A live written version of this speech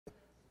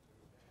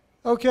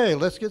Okay,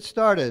 let's get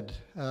started.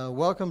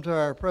 Welcome to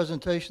our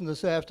presentation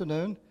this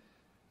afternoon.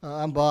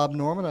 I'm Bob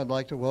Norman. I'd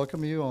like to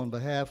welcome you on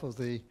behalf of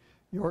the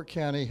York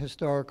County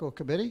Historical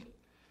Committee.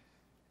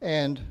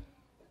 And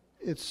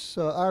it's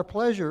our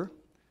pleasure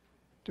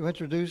to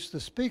introduce the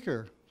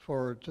speaker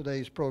for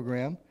today's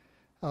program,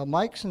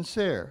 Mike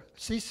Cecere.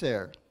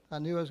 I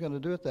knew I was going to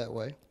do it that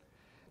way.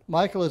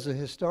 Michael is a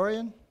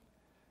historian,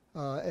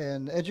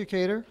 an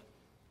educator,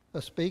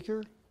 a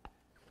speaker,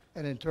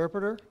 an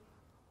interpreter,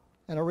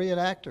 and a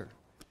reenactor.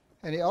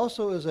 And he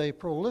also is a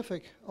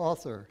prolific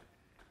author.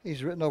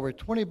 He's written over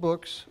 20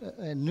 books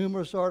and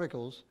numerous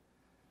articles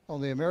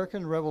on the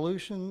American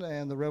Revolution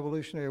and the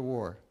Revolutionary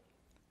War,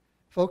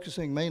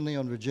 focusing mainly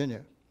on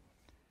Virginia.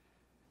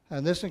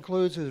 And this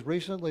includes his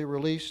recently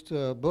released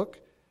book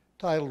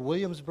titled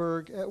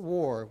Williamsburg at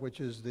War, which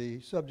is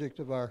the subject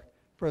of our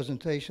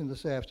presentation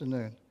this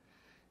afternoon.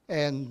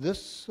 And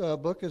this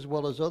book, as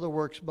well as other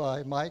works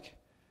by Mike,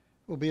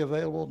 will be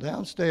available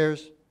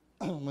downstairs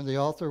when the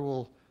author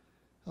will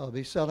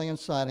be selling and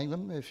signing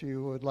them if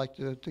you would like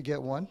to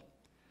get one.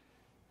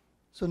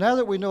 So now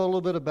that we know a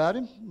little bit about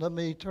him, let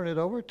me turn it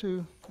over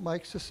to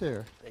Mike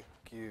Cecere.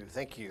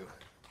 Thank you,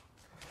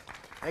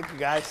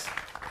 guys.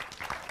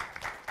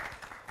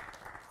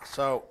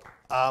 So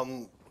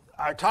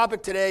our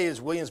topic today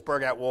is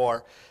Williamsburg at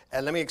War,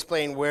 and let me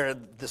explain where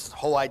this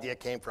whole idea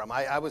came from.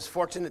 I was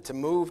fortunate to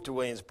move to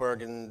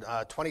Williamsburg in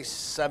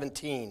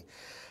 2017,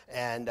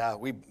 and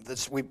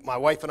my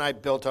wife and I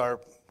built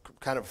our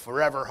kind of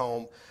forever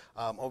home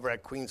over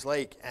at Queens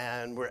Lake,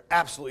 and we're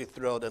absolutely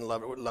thrilled and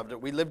loved it.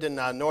 We lived in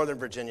Northern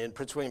Virginia in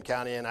Prince William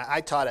County, and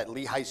I taught at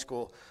Lee High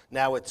School.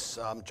 Now it's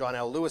John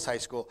L. Lewis High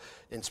School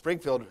in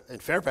Springfield in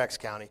Fairfax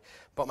County.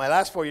 But my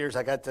last 4 years,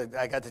 I got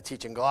to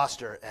teach in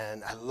Gloucester,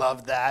 and I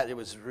loved that. It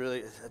was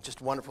really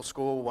just a wonderful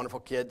school,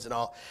 wonderful kids and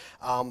all.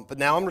 But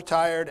now I'm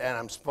retired, and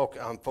I'm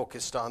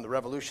focused on the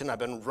Revolution. I've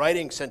been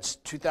writing since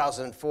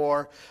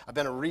 2004. I've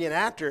been a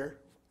reenactor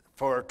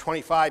for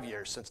 25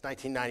 years, since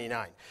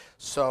 1999.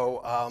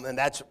 So, and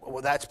that's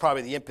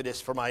probably the impetus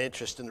for my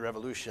interest in the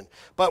Revolution.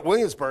 But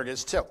Williamsburg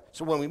is too.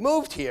 So when we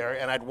moved here,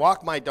 and I'd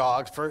walk my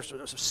dogs, first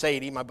was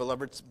Sadie, my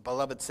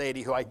beloved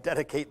Sadie, who I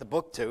dedicate the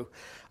book to.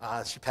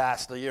 She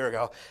passed a year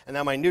ago. And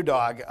now my new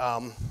dog,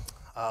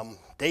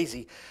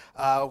 Daisy,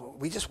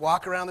 we just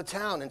walk around the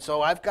town. And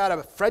so I've got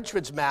a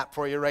Frenchman's map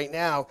for you right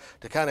now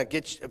to kind of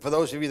get you, for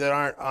those of you that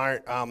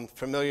aren't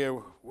familiar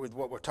with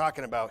what we're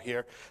talking about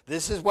here.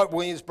 This is what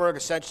Williamsburg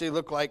essentially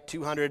looked like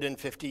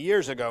 250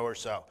 years ago or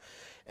so.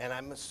 And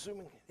I'm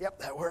assuming, yep,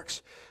 that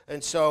works.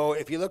 And so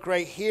if you look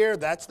right here,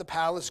 that's the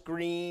Palace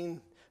Green.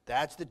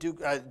 That's the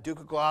Duke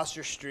of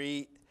Gloucester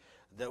Street.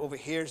 Over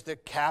here's the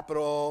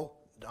Capitol.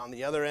 On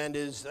the other end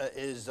is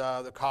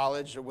the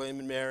college, William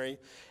and Mary.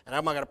 And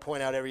I'm not going to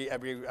point out every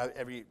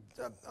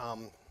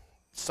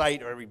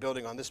site or every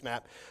building on this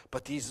map,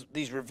 but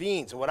these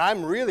ravines. And what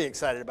I'm really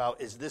excited about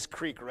is this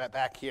creek right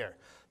back here.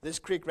 This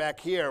creek back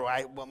here,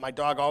 my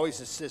dog always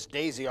insists,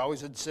 Daisy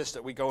always insists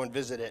that we go and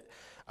visit it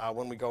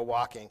when we go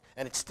walking.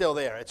 And it's still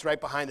there. It's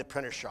right behind the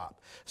printer shop.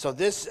 So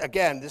this,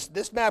 again,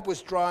 this map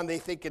was drawn, they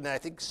think, in,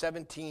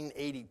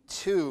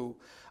 1782.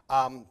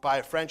 By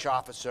a French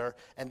officer,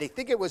 and they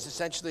think it was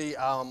essentially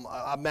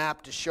a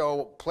map to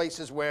show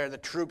places where the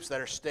troops that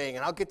are staying,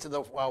 and I'll get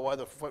to what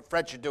the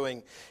French are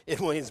doing in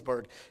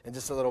Williamsburg in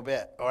just a little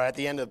bit, or at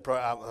the end of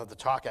the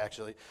talk,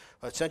 actually.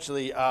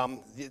 Essentially,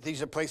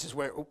 these are places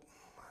where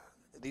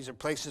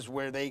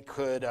they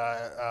could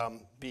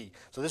be.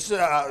 So this is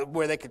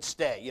where they could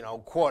stay,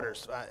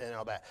 quarters and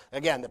all that.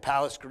 Again, the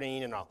Palace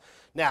Green and all.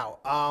 Now,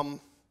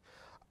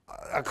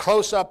 a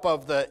close-up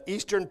of the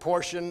eastern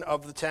portion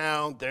of the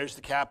town. There's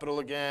the Capitol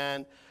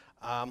again.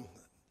 A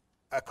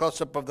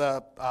close-up of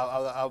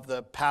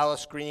the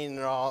Palace Green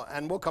and all,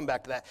 and we'll come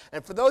back to that.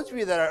 And for those of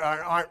you that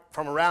aren't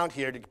from around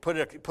here, to put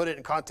it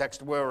in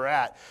context of where we're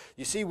at,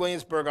 you see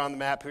Williamsburg on the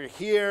map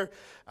here.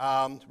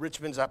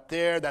 Richmond's up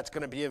there. That's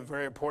going to be a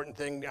very important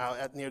thing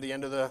near the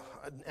end of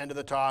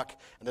the talk.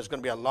 And there's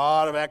going to be a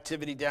lot of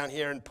activity down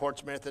here in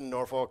Portsmouth and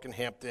Norfolk and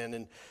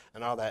Hampton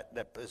and all that.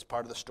 That is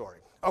part of the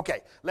story.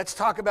 Okay, let's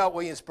talk about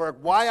Williamsburg.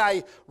 Why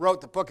I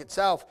wrote the book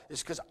itself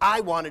is because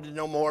I wanted to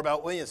know more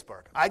about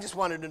Williamsburg. I just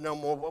wanted to know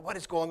more what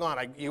is going on.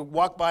 You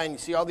walk by and you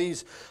see all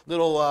these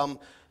little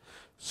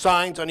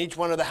signs on each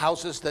one of the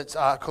houses that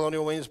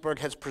Colonial Williamsburg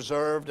has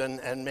preserved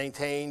and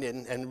maintained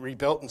and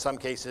rebuilt in some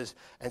cases.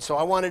 And so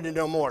I wanted to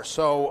know more.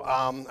 So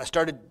I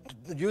started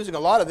using a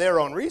lot of their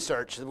own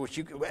research,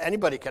 which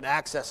anybody can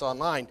access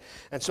online.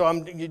 And so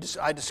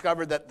I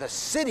discovered that the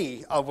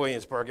city of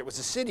Williamsburg, it was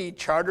a city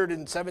chartered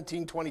in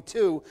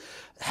 1722,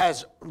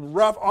 has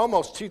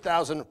almost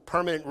 2,000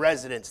 permanent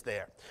residents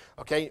there.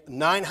 Okay,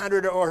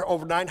 900 or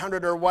over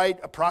 900 are white,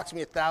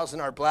 approximately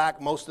 1,000 are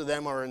black. Most of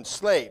them are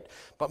enslaved.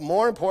 But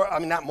more important, I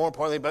mean, not more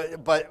importantly,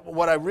 but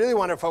what I really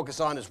want to focus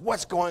on is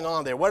what's going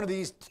on there. What are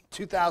these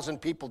 2,000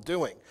 people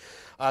doing?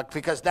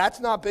 Because that's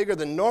not bigger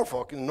than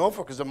Norfolk, and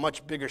Norfolk is a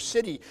much bigger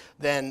city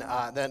than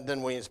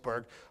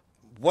Williamsburg.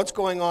 what's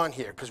going on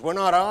here? Because we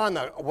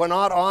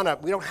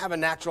don't have a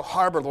natural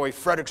harbor the way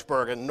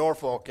Fredericksburg and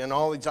Norfolk and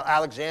all these,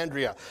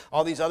 Alexandria,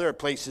 all these other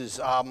places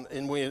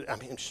in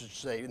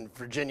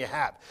Virginia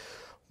have.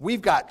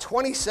 We've got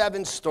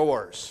 27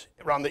 stores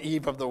around the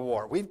eve of the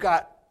war. We've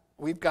got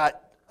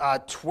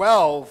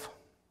 12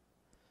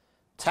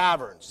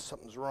 taverns.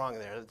 Something's wrong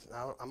there.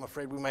 I'm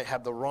afraid we might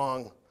have the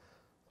wrong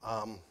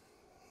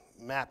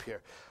map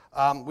here.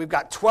 We've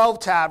got 12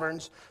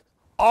 taverns,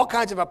 all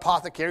kinds of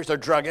apothecaries, they're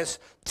druggists,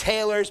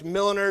 tailors,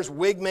 milliners,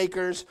 wig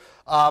makers.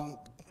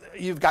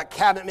 You've got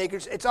cabinet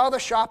makers. It's all the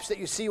shops that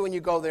you see when you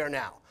go there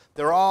now.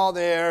 They're all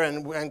there,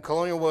 and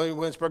Colonial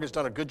Williamsburg has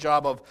done a good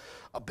job of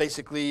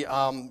basically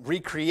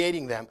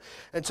recreating them.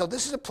 And so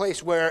this is a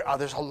place where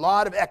there's a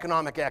lot of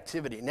economic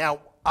activity.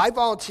 Now, I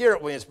volunteer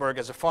at Williamsburg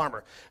as a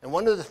farmer, and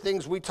one of the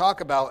things we talk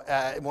about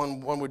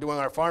when we're doing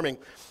our farming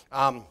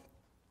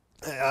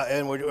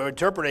and we're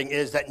interpreting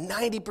is that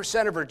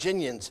 90% of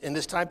Virginians in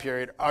this time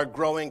period are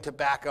growing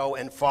tobacco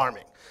and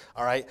farming,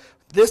 all right?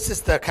 This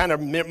is the kind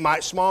of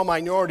small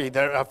minority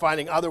that are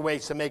finding other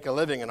ways to make a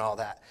living and all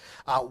that.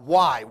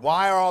 Why?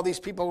 Why are all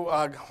these people,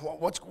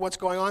 what's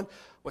going on?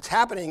 What's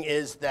happening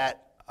is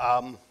that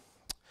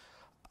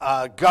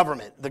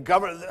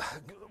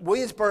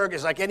Williamsburg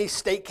is like any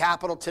state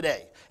capital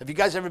today. Have you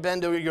guys ever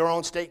been to your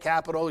own state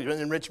capital? You're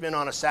in Richmond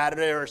on a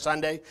Saturday or a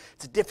Sunday.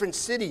 It's a different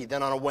city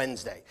than on a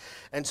Wednesday.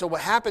 And so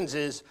what happens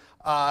is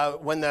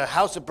when the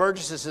House of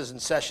Burgesses is in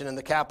session in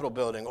the Capitol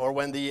building, or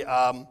when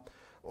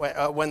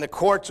the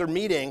courts are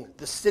meeting,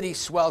 the city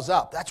swells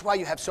up. That's why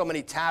you have so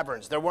many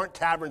taverns. There weren't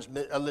taverns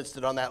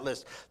listed on that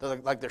list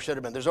like there should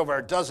have been. There's over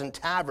a dozen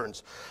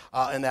taverns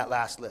in that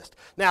last list.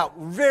 Now,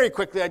 very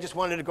quickly, I just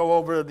wanted to go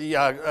over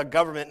the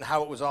government and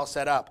how it was all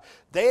set up.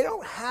 They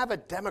don't have a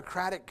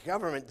democratic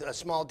government, a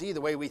small d, the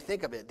way we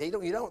think of it. They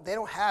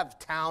don't have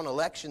town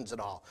elections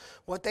at all.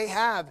 What they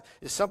have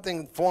is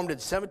something formed in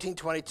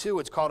 1722.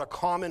 It's called a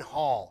common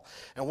hall.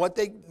 And what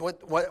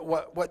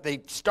they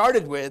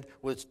started with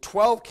was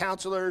 12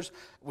 councilors,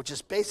 which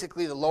is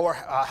basically the lower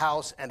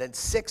house, and then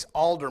 6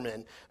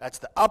 aldermen. That's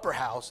the upper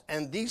house.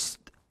 And these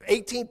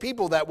 18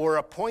 people that were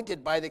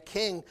appointed by the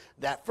king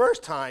that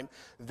first time,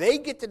 they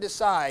get to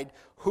decide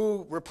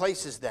who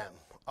replaces them.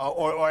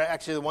 Or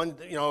actually the one,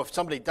 if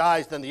somebody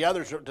dies, then the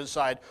others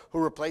decide who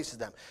replaces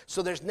them.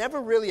 So there's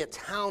never really a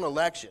town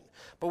election.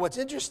 But what's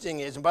interesting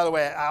is, and by the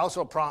way, I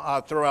also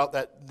throw out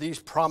that these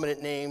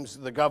prominent names,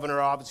 the governor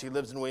obviously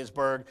lives in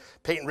Williamsburg,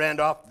 Peyton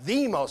Randolph,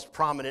 the most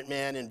prominent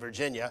man in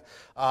Virginia,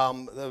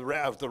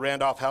 the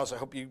Randolph House. I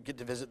hope you get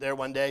to visit there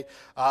one day.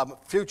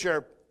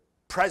 Future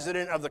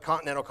President of the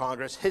Continental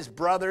Congress, his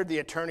brother, the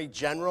Attorney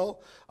General,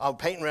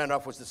 Peyton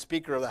Randolph was the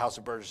Speaker of the House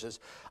of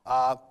Burgesses,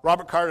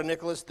 Robert Carter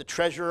Nicholas, the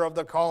Treasurer of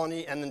the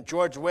colony, and then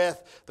George Wythe,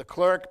 the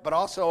clerk, but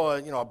also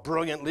a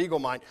brilliant legal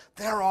mind.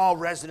 They're all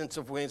residents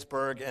of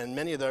Williamsburg, and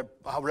many of their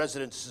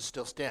residences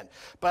still stand.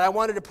 But I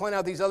wanted to point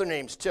out these other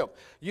names too.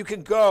 You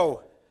can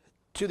go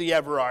to the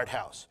Everard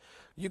House.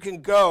 You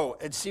can go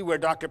and see where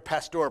Dr.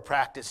 Pasteur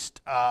practiced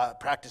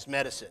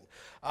medicine.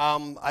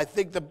 I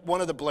think one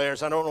of the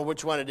Blairs, I don't know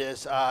which one it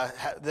is,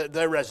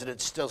 their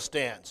residence still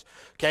stands.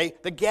 Okay,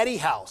 the Getty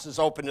House is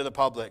open to the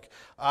public.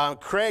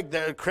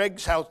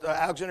 Craig's house,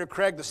 Alexander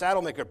Craig, the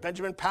saddlemaker,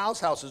 Benjamin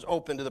Powell's house is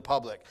open to the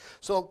public.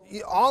 So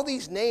all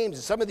these names,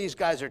 and some of these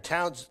guys are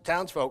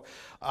townsfolk,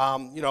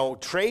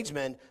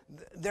 tradesmen.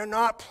 They're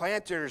not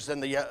planters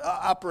and the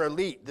upper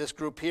elite. This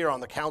group here on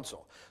the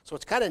council. So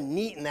it's kind of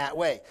neat in that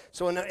way.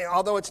 So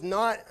although it's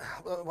not,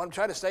 what I'm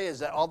trying to say is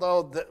that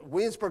although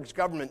Williamsburg's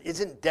government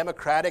isn't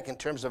democratic in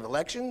terms of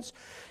elections,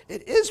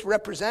 it is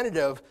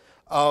representative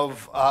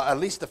of at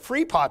least the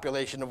free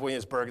population of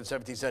Williamsburg in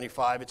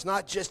 1775. It's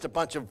not just a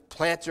bunch of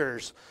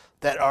planters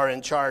that are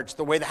in charge,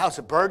 the way the House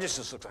of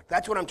Burgesses looks like.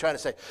 That's what I'm trying to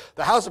say.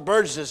 The House of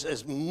Burgesses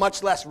is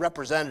much less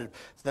representative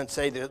than,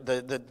 say,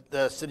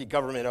 the city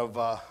government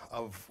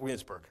of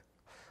Williamsburg.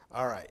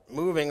 All right,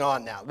 moving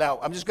on now. Now,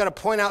 I'm just going to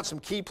point out some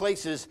key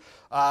places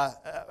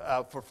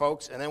for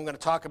folks, and then I'm going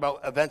to talk about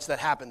events that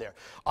happened there.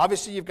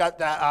 Obviously, you've got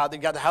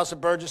the House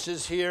of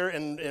Burgesses here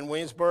in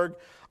Williamsburg.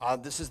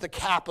 This is the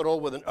Capitol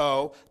with an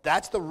O.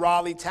 That's the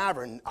Raleigh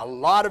Tavern. A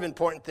lot of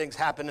important things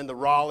happen in the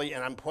Raleigh,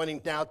 and I'm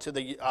pointing now to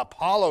the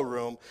Apollo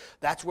Room.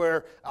 That's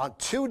where, on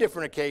 2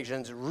 different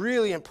occasions,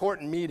 really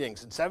important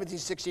meetings in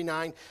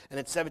 1769 and in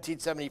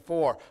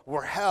 1774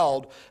 were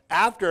held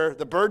after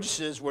the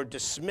Burgesses were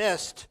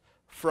dismissed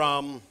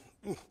from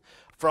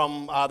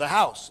the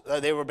House.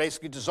 They were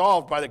basically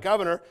dissolved by the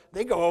governor.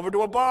 They go over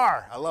to a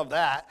bar. I love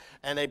that.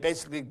 And they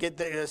basically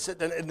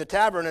sit in the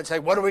tavern and say,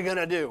 what are we going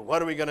to do?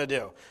 What are we going to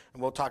do?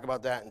 And we'll talk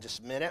about that in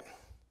just a minute.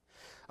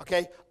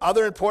 Okay,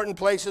 other important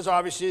places,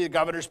 obviously, the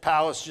Governor's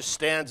Palace just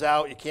stands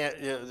out. You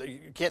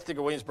can't think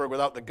of Williamsburg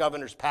without the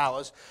Governor's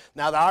Palace.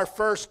 Now, our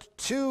first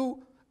 2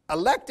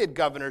 elected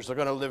governors are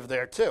going to live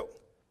there, too.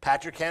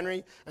 Patrick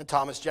Henry and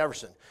Thomas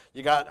Jefferson.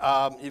 You've got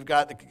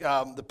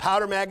the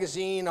Powder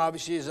Magazine,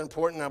 obviously, is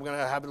important. I'm going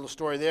to have a little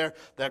story there.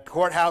 The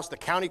courthouse, the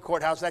county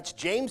courthouse, that's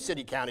James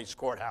City County's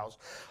courthouse.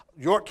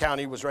 York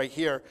County was right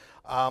here.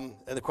 And,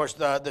 of course,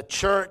 the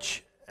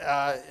church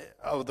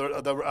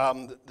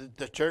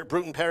the church,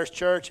 Bruton Parish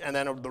Church, and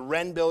then of the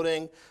Wren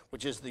Building,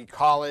 which is the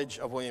College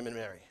of William and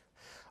Mary.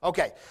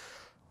 Okay,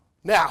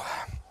 now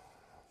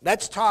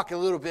let's talk a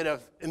little bit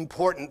of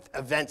important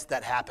events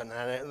that happened.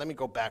 Let me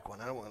go back one.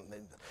 I don't want to.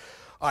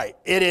 All right,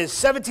 it is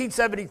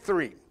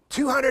 1773.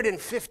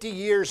 250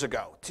 years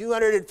ago,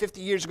 250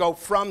 years ago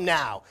from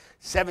now,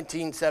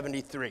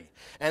 1773.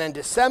 And in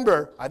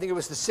December, I think it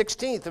was the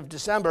 16th of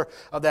December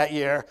of that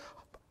year,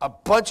 a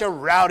bunch of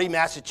rowdy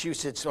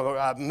Massachusetts,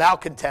 or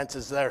malcontents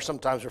as they're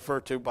sometimes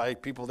referred to by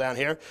people down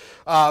here,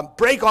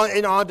 break onto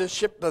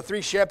the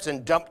three ships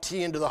and dump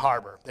tea into the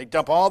harbor. They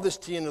dump all this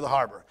tea into the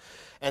harbor.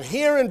 And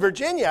here in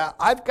Virginia,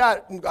 I've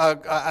got, and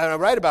I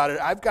write about it,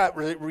 I've got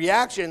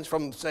reactions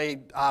from,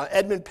 say,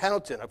 Edmund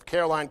Pendleton of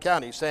Caroline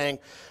County saying,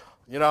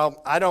 you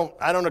know, I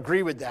don't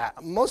agree with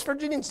that. Most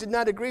Virginians did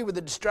not agree with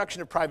the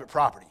destruction of private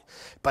property,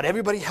 but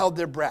everybody held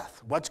their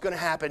breath. What's going to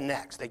happen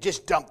next? They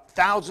just dumped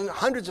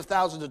hundreds of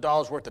thousands of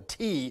dollars worth of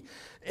tea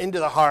into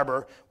the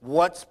harbor.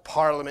 What's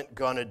Parliament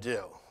going to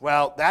do?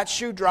 Well, that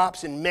shoe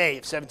drops in May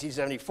of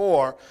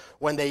 1774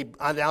 when they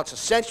announce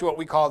essentially what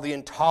we call the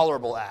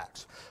Intolerable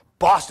Acts.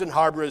 Boston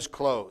Harbor is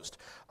closed.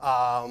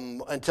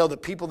 Until the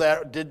people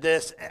that did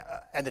this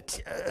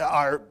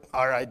are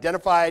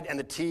identified and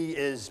the tea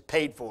is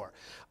paid for.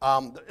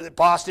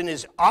 Boston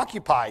is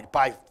occupied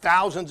by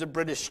thousands of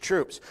British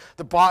troops.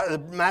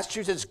 The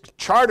Massachusetts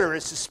charter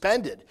is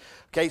suspended.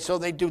 Okay, so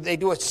they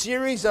do a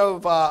series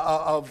of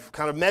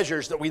kind of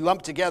measures that we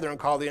lump together and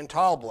call the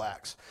Intolerable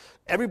Acts.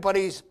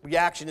 Everybody's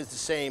reaction is the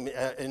same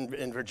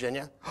in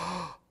Virginia.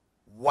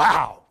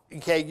 Wow.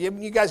 Okay,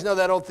 you guys know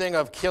that old thing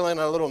of killing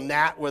a little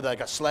gnat with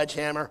like a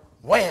sledgehammer?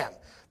 Wham!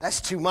 That's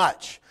too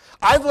much.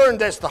 I've learned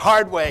this the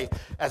hard way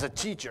as a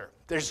teacher.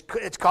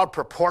 It's called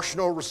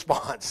proportional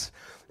response.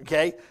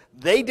 Okay,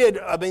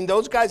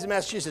 those guys in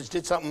Massachusetts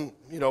did something,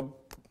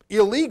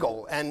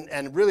 illegal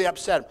and really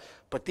upset them.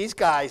 But these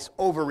guys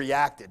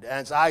overreacted,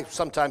 as I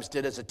sometimes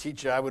did as a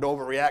teacher. I would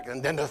overreact,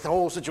 and then the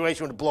whole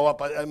situation would blow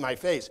up in my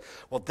face.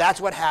 Well, that's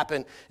what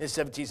happened in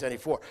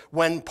 1774.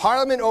 When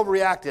Parliament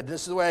overreacted,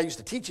 this is the way I used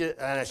to teach it,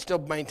 and I still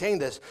maintain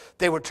this,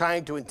 they were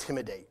trying to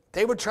intimidate.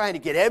 They were trying to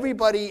get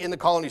everybody in the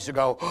colonies to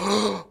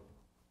go,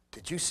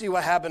 did you see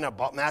what happened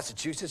about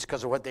Massachusetts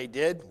because of what they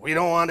did? We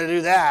don't want to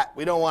do that.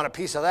 We don't want a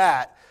piece of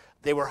that.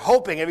 They were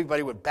hoping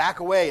everybody would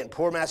back away and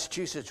poor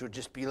Massachusetts would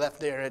just be left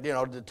there,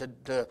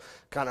 to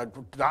kind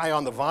of die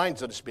on the vine,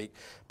 so to speak.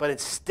 But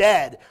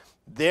instead,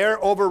 their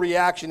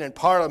overreaction in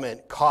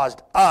Parliament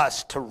caused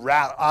us to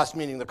rally, us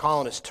meaning the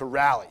colonists, to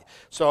rally.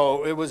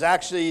 So it was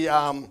actually,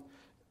 going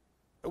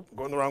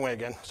the wrong way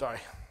again, sorry.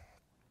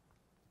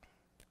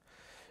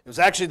 It was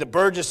actually the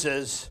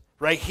Burgesses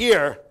right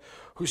here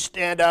who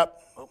stand up,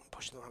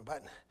 pushing the wrong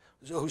button,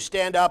 who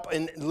stand up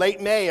in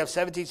late May of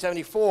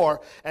 1774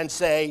 and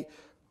say,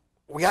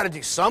 we got to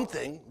do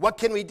something. What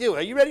can we do?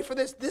 Are you ready for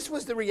this? This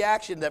was the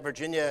reaction that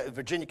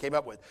Virginia came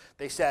up with.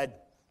 They said,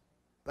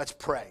 let's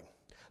pray.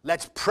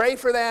 Let's pray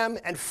for them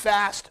and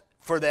fast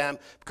for them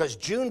because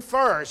June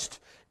 1st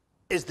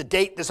is the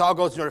date this all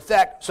goes into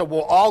effect, so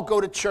we'll all go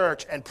to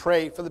church and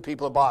pray for the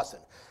people of Boston.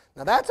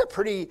 Now that's a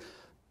pretty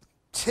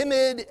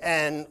timid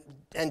and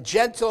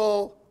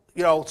gentle,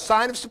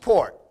 sign of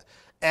support.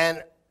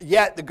 And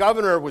yet the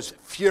governor was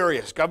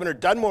furious. Governor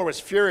Dunmore was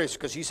furious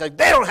because he said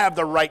they don't have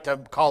the right to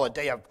call a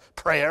day of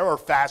prayer or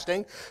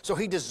fasting. So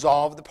he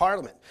dissolved the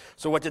Parliament.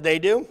 So what did they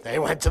do? They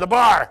went to the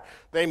bar.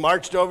 They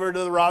marched over to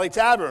the Raleigh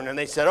Tavern and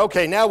they said,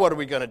 okay, now what are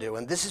we going to do?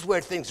 And this is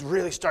where things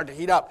really start to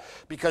heat up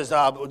because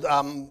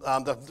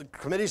the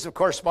committees of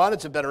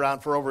correspondence have been around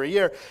for over a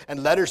year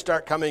and letters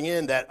start coming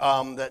in that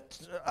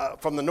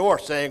from the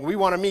north saying, we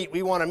want to meet,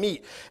 we want to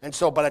meet. And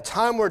so by the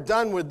time we're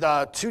done with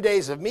 2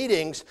 days of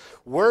meetings,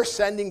 we're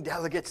sending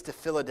delegates to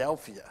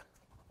Philadelphia.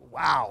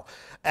 Wow.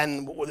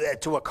 And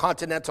to a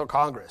continental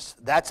Congress.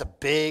 That's a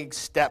big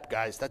step,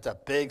 guys. That's a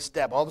big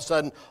step. All of a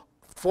sudden,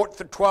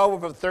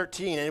 12 of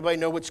 13. Anybody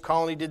know which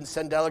colony didn't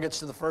send delegates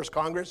to the first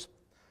Congress?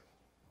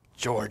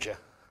 Georgia.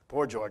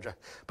 Poor Georgia.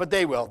 But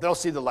they will. They'll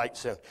see the light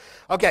soon.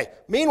 Okay.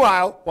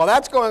 Meanwhile, while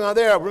that's going on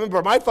there,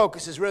 remember, my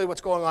focus is really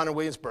what's going on in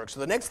Williamsburg. So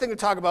the next thing to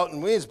talk about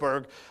in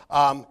Williamsburg,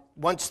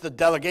 once the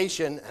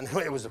delegation, and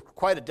it was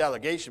quite a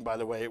delegation, by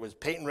the way. It was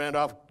Peyton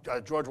Randolph,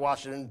 George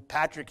Washington,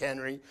 Patrick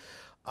Henry,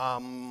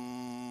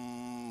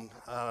 Mr.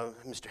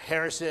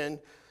 Harrison,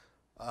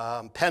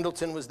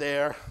 Pendleton was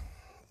there.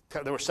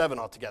 There were 7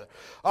 altogether.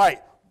 All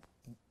right,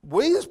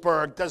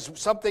 Williamsburg does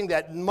something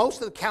that most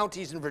of the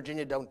counties in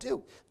Virginia don't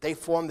do. They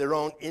form their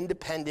own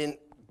independent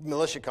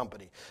militia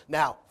company.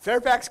 Now,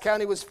 Fairfax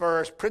County was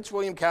first. Prince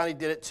William County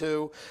did it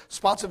too.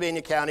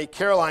 Spotsylvania County,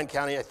 Caroline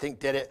County, I think,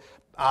 did it.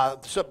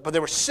 But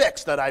there were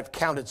 6 that I've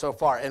counted so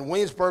far, and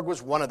Williamsburg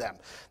was one of them.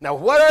 Now,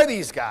 what are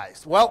these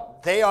guys?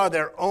 Well, they are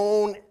their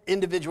own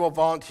individual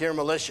volunteer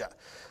militia.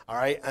 All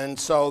right, and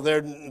so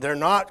they're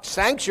not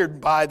sanctioned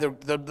by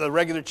the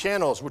regular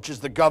channels, which is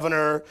the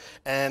governor,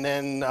 and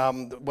then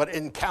what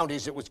in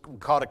counties it was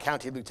called a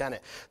county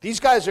lieutenant. These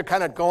guys are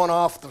kind of going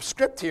off the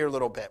script here a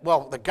little bit.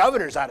 Well, the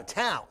governor's out of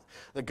town.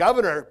 The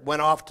governor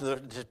went off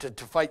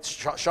to fight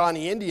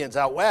Shawnee Indians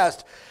out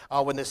west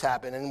when this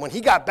happened, and when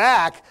he got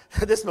back,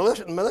 this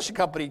militia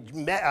company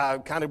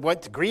kind of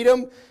went to greet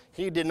him.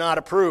 He did not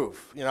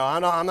approve. You know,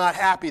 I'm not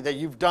happy that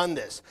you've done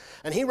this.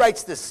 And he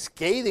writes this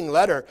scathing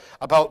letter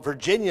about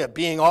Virginia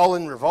being all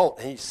in revolt,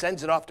 and he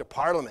sends it off to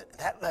Parliament.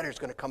 That letter is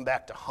going to come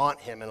back to haunt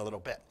him in a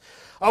little bit.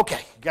 Okay,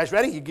 you guys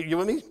ready? You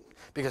with me?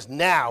 Because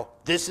now,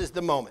 this is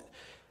the moment.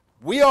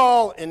 We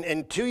all,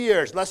 in 2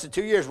 years, less than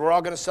 2 years, we're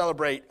all going to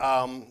celebrate,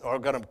 or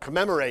going to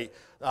commemorate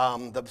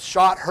the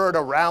shot heard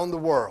around the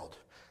world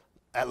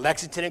at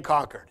Lexington and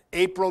Concord,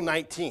 April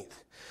 19th.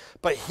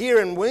 But here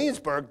in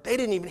Williamsburg, they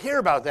didn't even hear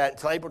about that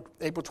until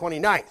April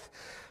 29th.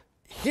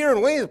 Here in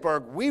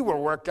Williamsburg, we were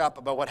worked up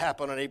about what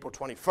happened on April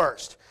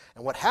 21st.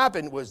 And what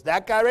happened was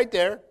that guy right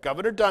there,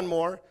 Governor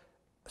Dunmore,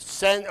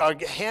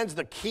 hands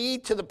the key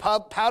to the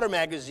powder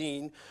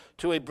magazine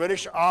to a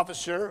British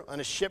officer on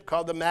a ship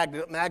called the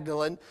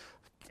Magdalen,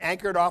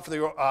 anchored off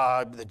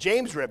the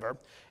James River.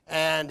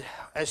 And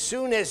as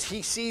soon as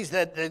he sees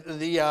that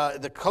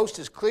the coast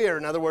is clear,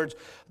 in other words,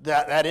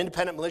 that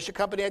independent militia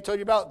company I told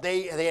you about,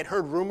 they had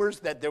heard rumors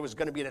that there was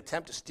going to be an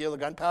attempt to steal the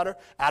gunpowder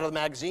out of the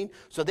magazine.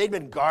 So they'd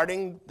been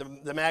guarding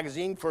the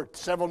magazine for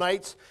several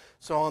nights.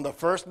 So on the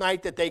first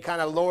night that they kind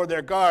of lowered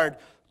their guard,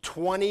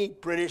 20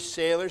 British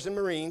sailors and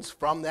Marines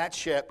from that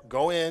ship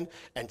go in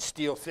and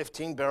steal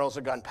 15 barrels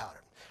of gunpowder.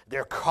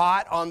 They're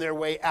caught on their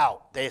way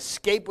out. They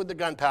escape with the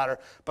gunpowder,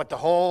 but the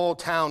whole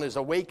town is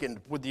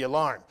awakened with the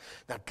alarm.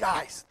 Now,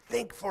 guys,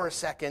 think for a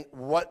second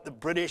what the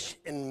British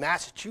in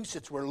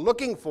Massachusetts were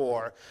looking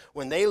for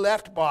when they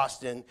left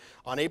Boston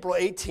on April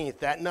 18th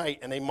that night,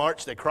 and they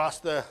marched. They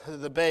crossed the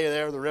bay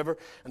there, the river,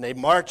 and they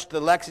marched to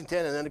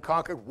Lexington and then to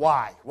Concord.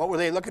 Why? What were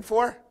they looking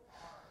for?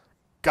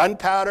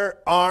 Gunpowder,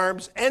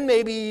 arms, and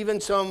maybe even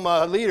some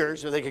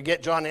leaders. If they could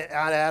get John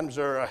Adams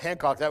or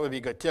Hancock, that would be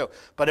good too.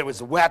 But it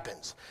was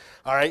weapons.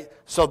 All right,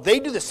 so they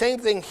do the same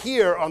thing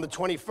here on the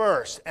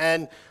 21st,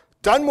 and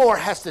Dunmore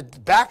has to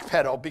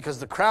backpedal because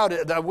the crowd,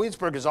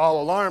 Williamsburg is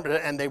all alarmed,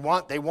 and they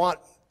want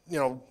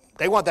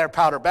their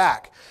powder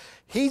back.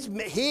 He's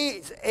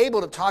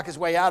able to talk his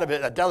way out of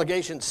it. A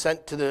delegation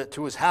sent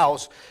to his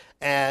house,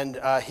 and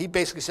he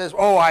basically says,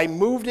 "Oh, I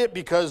moved it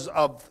because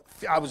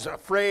I was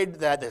afraid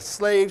that the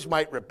slaves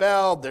might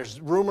rebel. There's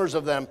rumors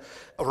of them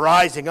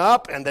rising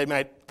up, and they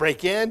might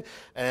break in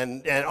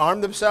and arm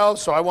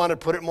themselves, so I want to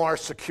put it more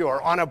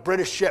secure. On a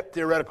British ship,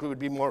 theoretically, would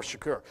be more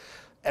secure."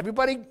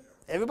 Everybody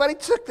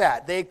took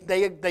that.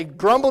 They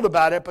grumbled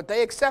about it, but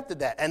they accepted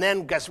that. And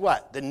then guess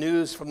what? The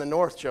news from the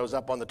north shows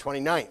up on the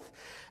 29th.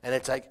 And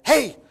it's like,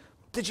 hey,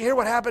 did you hear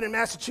what happened in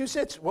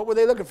Massachusetts? What were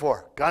they looking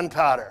for?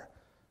 Gunpowder.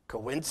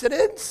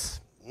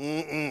 Coincidence?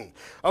 Mm-mm.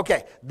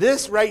 Okay,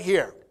 this right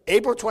here,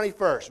 April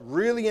 21st,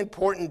 really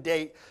important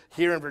date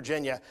here in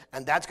Virginia,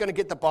 and that's going to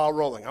get the ball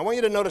rolling. I want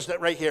you to notice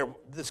that right here,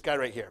 this guy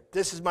right here.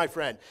 This is my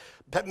friend,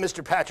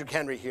 Mr. Patrick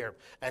Henry here,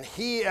 and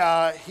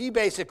he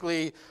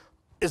basically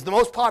is the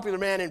most popular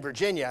man in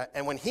Virginia,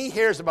 and when he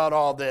hears about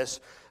all this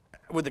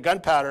with the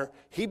gunpowder,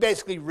 he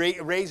basically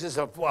raises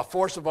a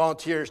force of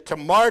volunteers to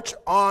march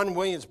on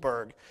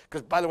Williamsburg,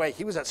 because, by the way,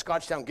 he was at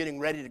Scotchtown getting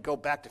ready to go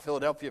back to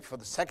Philadelphia for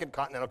the Second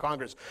Continental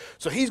Congress.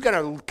 So he's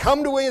going to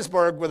come to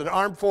Williamsburg with an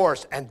armed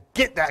force and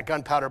get that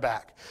gunpowder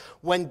back.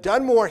 When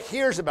Dunmore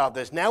hears about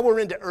this, now we're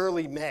into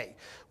early May.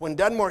 When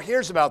Dunmore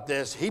hears about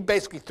this, he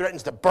basically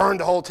threatens to burn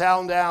the whole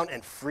town down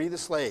and free the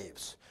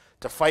slaves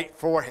to fight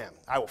for him.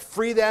 I will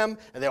free them,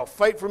 and they'll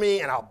fight for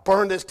me, and I'll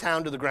burn this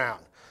town to the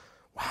ground.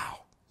 Wow.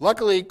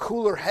 Luckily,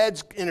 cooler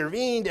heads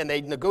intervened, and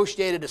they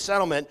negotiated a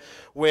settlement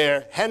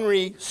where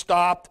Henry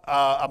stopped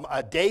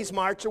a day's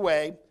march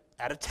away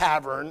at a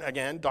tavern,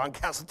 again,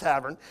 Doncaster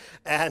Tavern,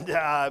 and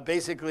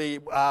basically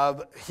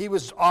he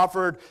was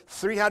offered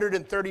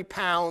 330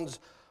 pounds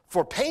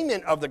for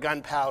payment of the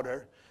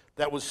gunpowder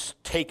that was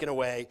taken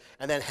away,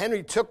 and then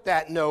Henry took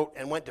that note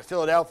and went to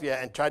Philadelphia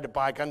and tried to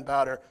buy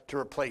gunpowder to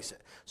replace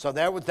it. So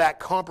that was that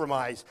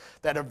compromise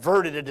that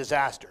averted a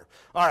disaster.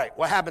 All right,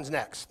 what happens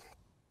next?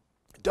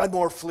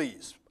 Dunmore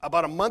flees.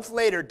 About a month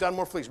later,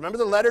 Dunmore flees. Remember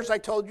the letters I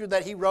told you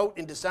that he wrote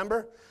in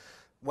December?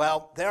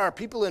 Well, there are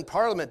people in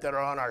Parliament that are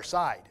on our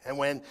side. And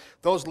when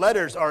those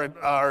letters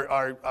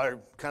are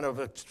kind of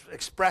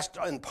expressed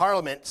in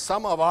Parliament,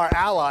 some of our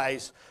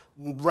allies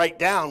write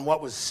down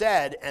what was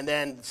said and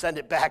then send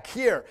it back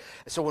here.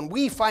 So when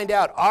we find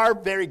out our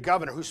very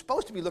governor, who's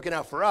supposed to be looking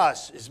out for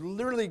us, is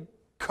literally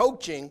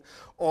coaching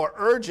or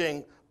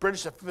urging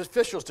British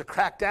officials to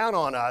crack down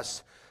on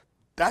us,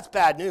 that's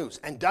bad news.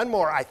 And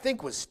Dunmore, I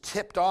think, was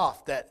tipped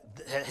off that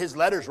his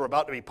letters were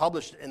about to be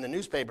published in the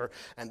newspaper,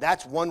 and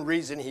that's one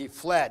reason he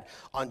fled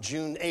on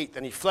June 8th.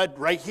 And he fled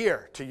right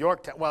here to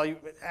Yorktown. Well,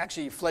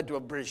 he fled to a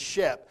British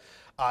ship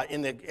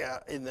in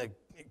the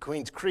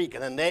Queens Creek,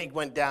 and then they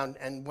went down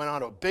and went on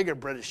to a bigger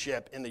British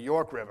ship in the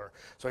York River.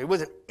 So he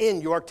wasn't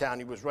in Yorktown,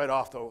 he was right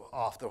off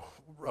the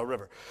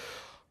river.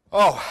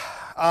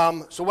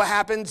 So what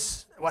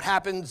happens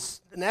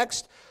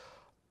next?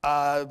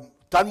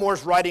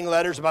 Dunmore's writing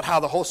letters about how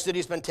the whole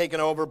city's been taken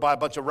over by a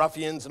bunch of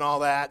ruffians and all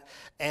that,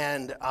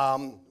 and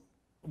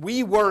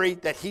we worry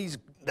that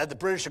the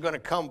British are going to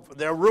come.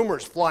 There are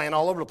rumors flying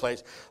all over the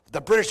place. The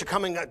British are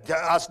coming to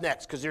us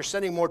next because they're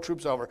sending more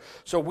troops over.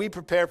 So we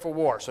prepare for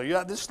war. So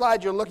this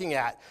slide you're looking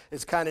at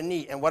is kind of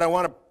neat. And what I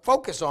want to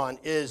focus on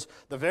is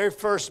the very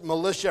first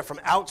militia from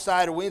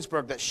outside of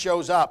Williamsburg that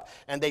shows up,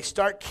 and they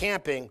start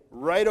camping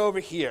right over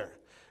here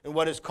in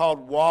what is called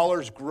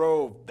Waller's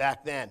Grove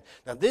back then.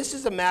 Now, this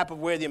is a map of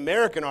where the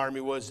American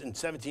Army was in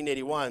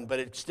 1781, but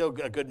it's still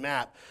a good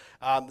map.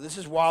 This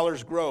is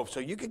Waller's Grove. So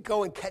you could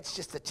go and catch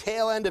just the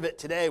tail end of it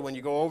today when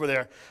you go over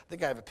there. I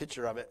think I have a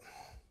picture of it.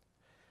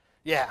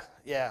 Yeah,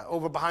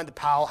 over behind the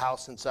Powell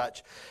House and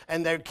such.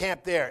 And they're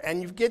camped there.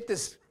 And you get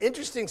this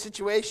interesting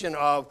situation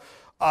of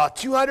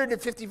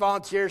 250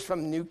 volunteers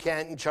from New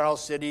Kent and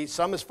Charles City,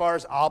 some as far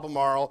as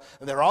Albemarle,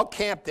 and they're all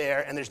camped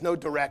there, and there's no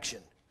direction.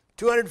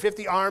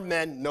 250 armed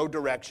men, no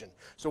direction.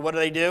 So what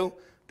do?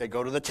 They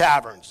go to the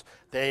taverns.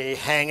 They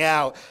hang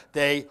out.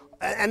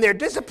 And their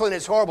discipline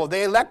is horrible.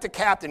 They elect a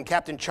captain,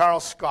 Captain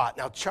Charles Scott.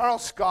 Now,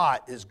 Charles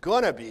Scott is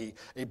going to be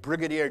a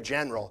brigadier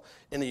general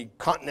in the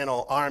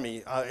Continental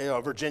Army,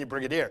 Virginia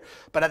brigadier.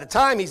 But at the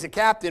time, he's a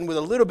captain with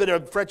a little bit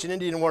of French and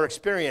Indian War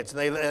experience, and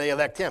they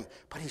elect him.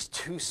 But he's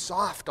too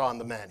soft on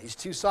the men. He's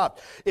too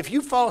soft. If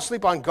you fall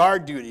asleep on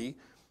guard duty,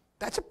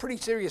 that's a pretty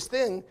serious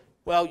thing.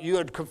 Well, you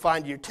are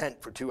confined to your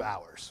tent for 2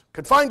 hours.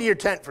 Confined to your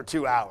tent for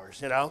 2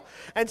 hours,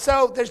 And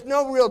so there's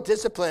no real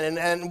discipline.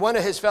 And one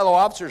of his fellow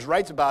officers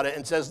writes about it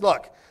and says,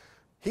 look,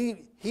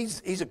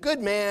 he's a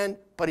good man,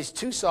 but he's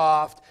too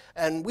soft.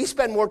 And we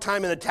spend more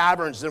time in the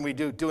taverns than we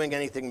do doing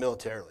anything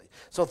militarily.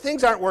 So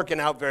things aren't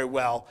working out very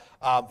well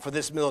for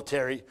this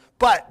military.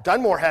 But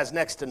Dunmore has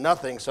next to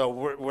nothing, so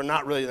we're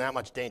not really in that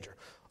much danger.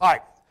 All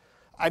right.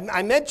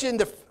 I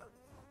mentioned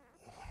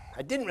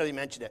I didn't really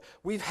mention it.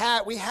 We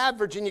have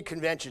Virginia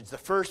conventions. The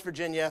first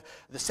Virginia,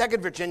 the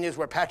second Virginia is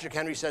where Patrick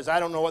Henry says, I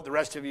don't know what the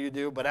rest of you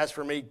do, but as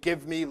for me,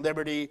 give me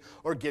liberty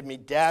or give me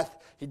death.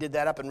 He did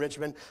that up in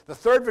Richmond. The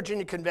third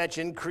Virginia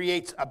convention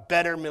creates a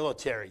better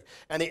military,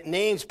 and it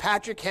names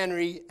Patrick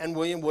Henry and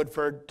William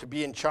Woodford to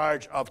be in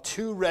charge of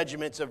 2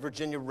 regiments of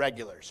Virginia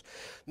regulars.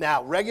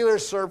 Now,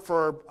 regulars serve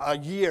for a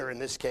year in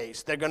this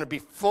case. They're going to be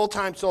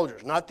full-time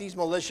soldiers, not these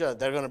militia.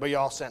 They're going to be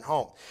all sent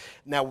home.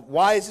 Now,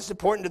 why is this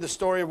important to the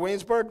story of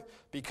Williamsburg?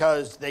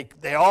 Because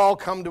they all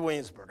come to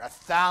Williamsburg.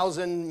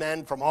 1,000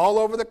 men from all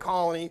over the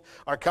colony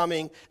are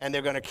coming, and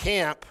they're going to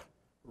camp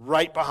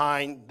right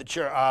behind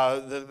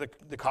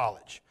the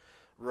college,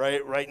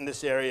 right in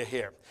this area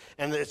here.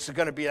 And it's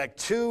going to be like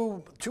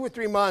two or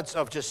 3 months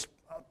of just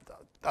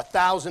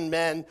 1,000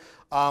 men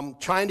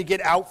trying to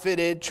get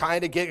outfitted,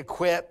 trying to get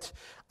equipped,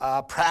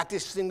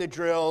 practicing the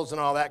drills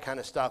and all that kind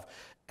of stuff.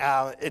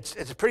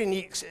 It's a pretty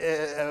neat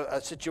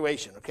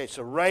situation. Okay,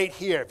 so right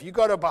here, if you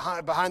go to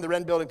behind the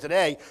Wren building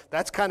today,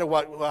 that's kind of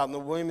what the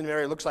William and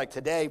Mary looks like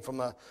today from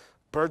a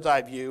bird's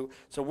eye view.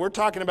 So we're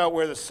talking about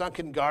where the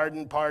sunken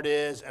garden part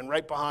is, and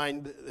right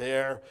behind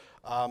there,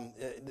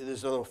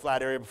 there's a little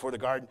flat area before the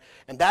garden.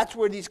 And that's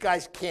where these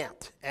guys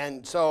camped.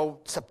 And so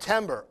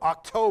September,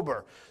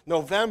 October,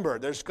 November,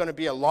 there's going to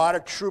be a lot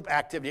of troop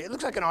activity. It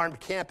looks like an armed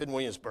camp in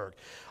Williamsburg.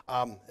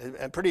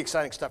 And pretty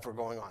exciting stuff are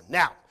going on.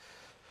 Now,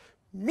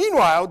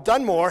 meanwhile,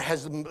 Dunmore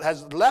has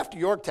left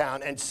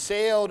Yorktown and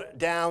sailed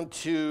down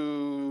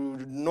to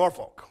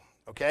Norfolk,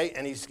 okay?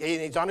 And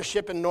he's on a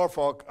ship in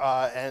Norfolk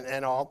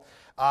and all.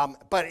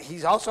 But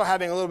he's also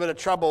having a little bit of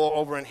trouble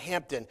over in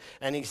Hampton.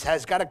 And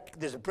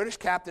there's a British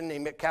captain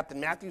named Captain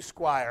Matthew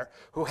Squire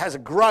who has a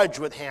grudge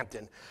with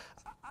Hampton.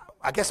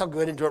 I guess I'll go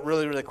into it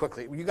really, really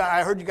quickly.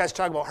 I heard you guys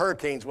talk about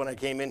hurricanes when I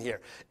came in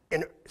here.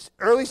 In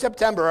early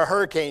September, a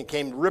hurricane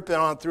came ripping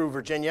on through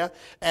Virginia,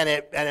 and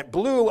it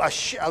blew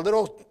a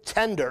little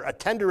tender. A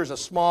tender is a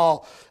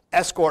small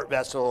escort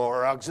vessel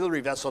or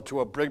auxiliary vessel to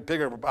a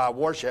bigger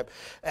warship.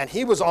 And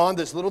he was on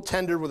this little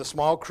tender with a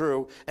small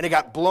crew, and it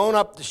got blown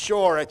up the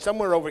shore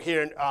somewhere over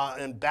here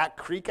in Back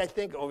Creek, I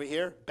think, over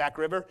here, Back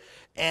River.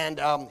 And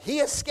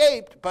he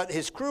escaped, but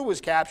his crew was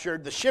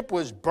captured. The ship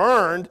was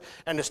burned,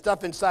 and the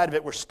stuff inside of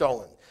it was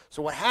stolen.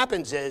 So what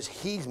happens is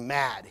he's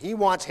mad. He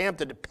wants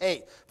Hampton to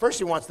pay. First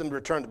he wants them to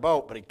return the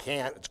boat, but he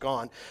can't. It's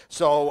gone.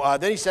 So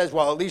then he says,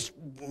 well, at least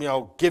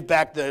give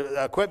back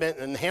the equipment,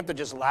 and Hampton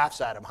just laughs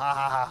at him. Ha,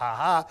 ha, ha, ha,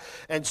 ha.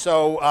 And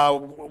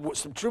so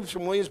some troops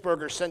from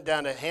Williamsburg are sent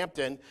down to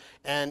Hampton,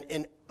 and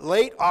in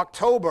late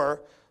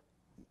October,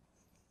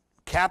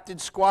 Captain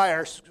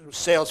Squire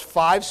sails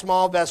 5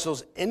 small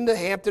vessels in the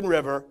Hampton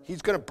River.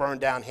 He's going to burn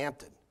down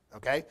Hampton,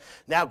 okay?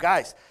 Now,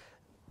 guys,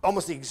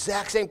 almost the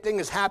exact same thing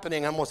is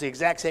happening almost the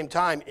exact same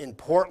time in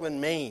Portland,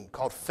 Maine,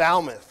 called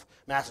Falmouth,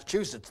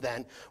 Massachusetts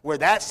then, where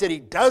that city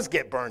does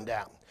get burned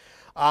down.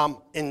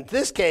 In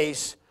this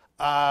case,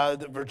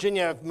 the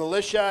Virginia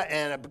militia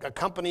and a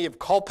company of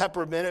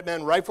Culpeper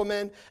Minutemen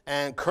riflemen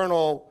and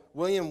Colonel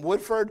William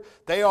Woodford,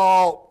 they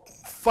all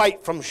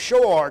fight from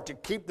shore to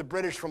keep the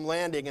British from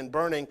landing and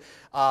burning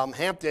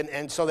Hampton,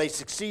 and so they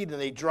succeed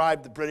and they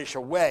drive the British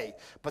away.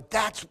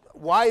 But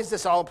why is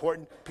this all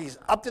important? Because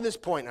up to this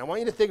point, and I want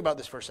you to think about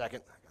this for a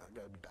second. I've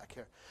got to be back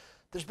here.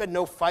 There's been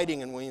no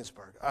fighting in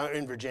Williamsburg,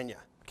 in Virginia,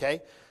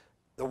 okay?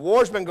 The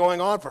war's been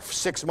going on for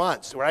 6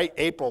 months, right?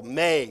 April,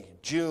 May,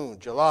 June,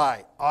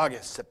 July,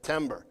 August,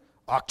 September,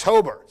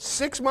 October.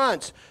 6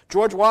 months.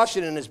 George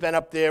Washington has been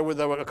up there with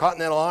the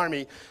Continental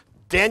Army.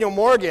 Daniel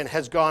Morgan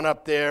has gone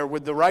up there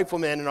with the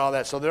riflemen and all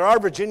that. So there are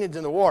Virginians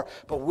in the war,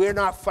 but we're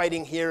not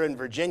fighting here in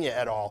Virginia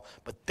at all.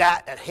 But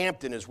that at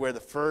Hampton is where the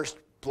first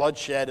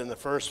bloodshed and the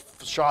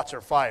first shots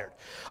are fired.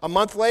 A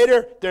month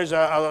later, there's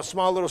a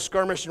small little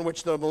skirmish in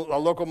which the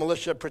local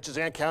militia of Princess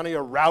Anne County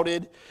are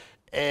routed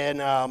and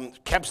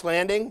Kemp's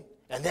Landing,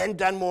 and then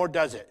Dunmore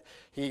does it.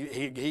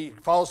 He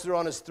follows through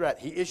on his threat.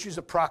 He issues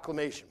a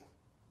proclamation.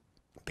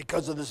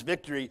 Because of this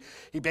victory,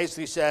 he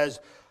basically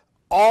says,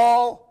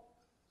 all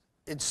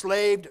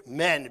enslaved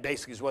men,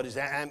 basically is what he's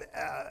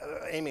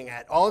aiming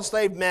at. All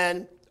enslaved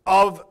men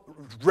of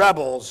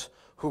rebels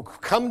who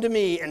come to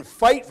me and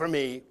fight for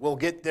me will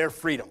get their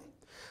freedom.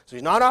 So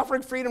he's not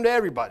offering freedom to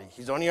everybody.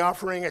 He's only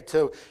offering it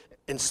to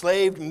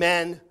enslaved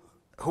men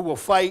who will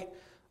fight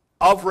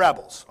of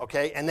rebels,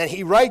 okay? And then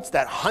he writes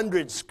that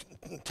hundreds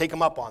take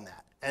him up on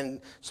that. And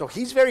so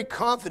he's very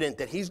confident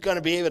that he's going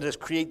to be able to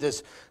create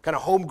this kind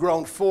of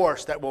homegrown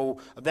force that will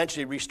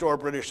eventually restore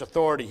British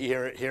authority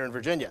here in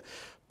Virginia.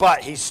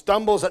 But he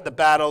stumbles at the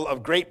Battle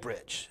of Great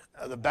Bridge.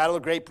 The Battle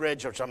of Great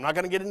Bridge, which I'm not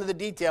going to get into the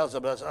details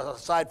of,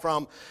 aside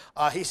from,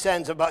 he's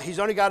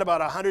only got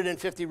about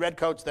 150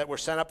 redcoats that were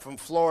sent up from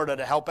Florida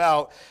to help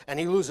out, and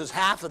he loses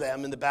half of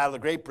them in the Battle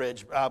of Great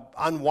Bridge,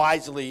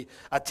 unwisely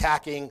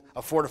attacking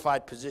a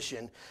fortified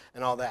position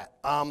and all that.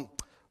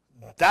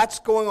 That's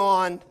going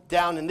on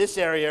down in this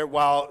area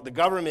while the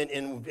government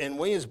in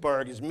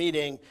Williamsburg is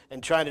meeting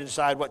and trying to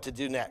decide what to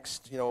do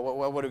next. You know,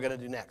 what are we going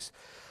to do next?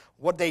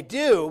 What they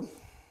do,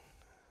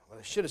 well,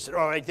 I should have said,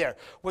 oh, right there.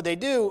 What they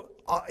do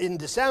in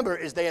December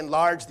is they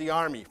enlarge the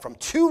army from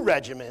 2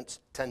 regiments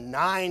to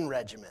 9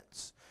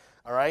 regiments.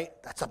 All right?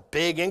 That's a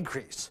big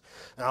increase.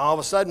 And all of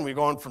a sudden, we're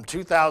going from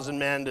 2,000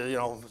 men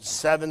to,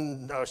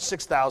 7,000 or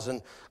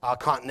 6,000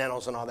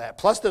 Continentals and all that.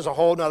 Plus, there's a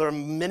whole other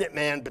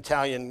Minuteman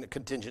battalion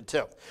contingent,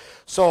 too.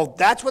 So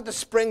that's what the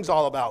spring's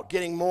all about,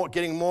 getting more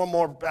and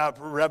more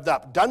revved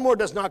up. Dunmore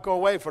does not go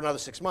away for another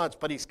 6 months,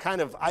 but he's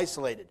kind of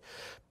isolated.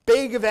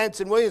 Big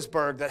events in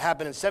Williamsburg that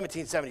happened in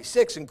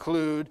 1776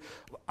 include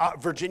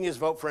Virginia's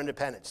vote for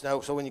independence. Now,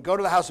 so when you go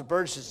to the House of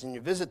Burgesses and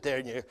you visit there,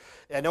 and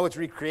I know it's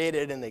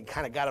recreated and they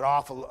kind of got it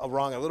off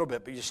wrong a little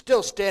bit, but you're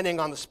still standing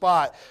on the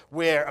spot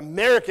where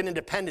American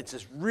independence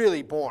is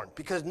really born,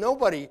 because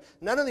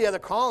none of the other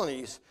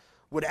colonies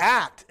would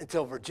act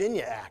until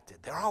Virginia acted.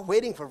 They're all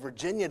waiting for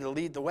Virginia to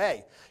lead the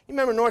way. You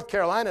remember North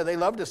Carolina, they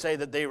love to say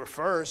that they were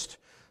first,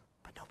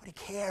 but nobody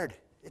cared.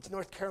 It's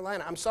North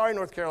Carolina. I'm sorry,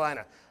 North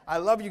Carolina. I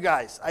love you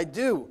guys. I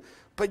do.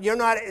 But you're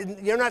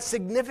not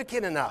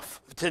significant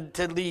enough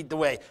to lead the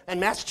way. And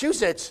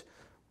Massachusetts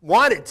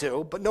wanted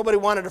to, but nobody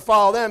wanted to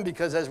follow them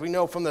because, as we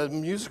know from the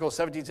musical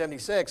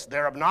 1776,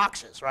 they're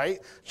obnoxious, right?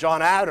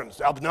 John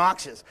Adams,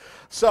 obnoxious.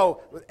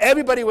 So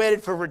everybody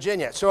waited for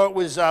Virginia. So it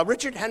was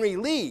Richard Henry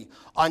Lee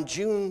on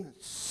June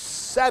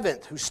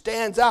 7th who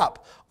stands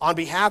up on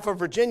behalf of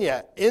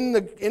Virginia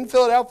in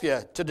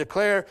Philadelphia to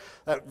declare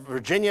that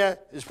Virginia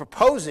is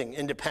proposing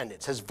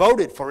independence, has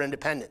voted for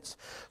independence.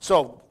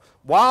 So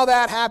while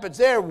that happens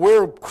there,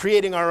 we're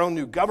creating our own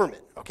new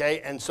government,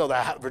 okay? And so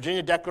the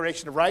Virginia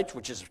Declaration of Rights,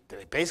 which is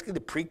basically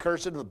the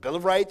precursor to the Bill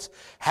of Rights,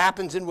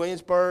 happens in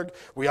Williamsburg.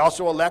 We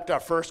also elect our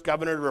first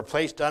governor to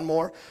replace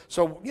Dunmore.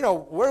 So,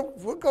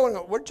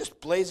 we're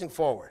just blazing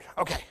forward.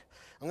 Okay,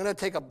 I'm going to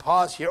take a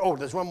pause here. Oh,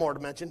 there's one more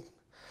to mention.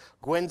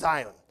 Gwynn's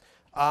Island.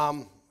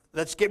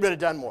 Let's get rid of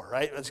Dunmore,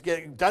 right? Let's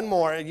get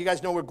Dunmore. You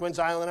guys know where Gwynn's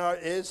Island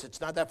is? It's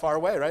not that far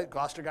away, right?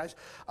 Gloucester guys.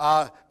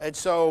 And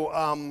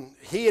so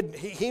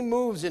he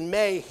moves in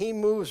May. He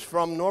moves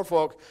from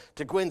Norfolk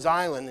to Gwynn's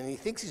Island, and he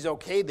thinks he's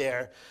okay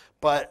there.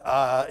 But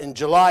in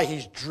July,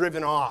 he's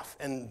driven off,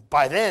 and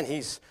by then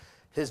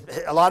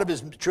a lot of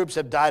his troops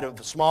have died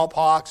of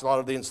smallpox. A lot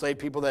of the enslaved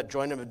people that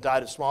joined him have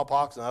died of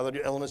smallpox and other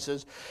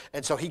illnesses,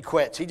 and so he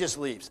quits. He just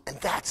leaves, and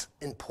that's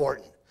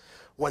important.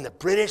 When the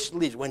British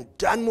leaves, when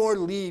Dunmore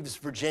leaves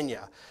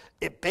Virginia,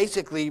 it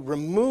basically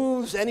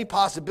removes any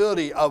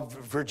possibility of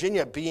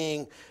Virginia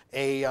being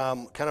a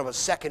kind of a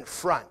second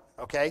front,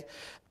 okay?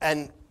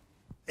 And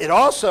it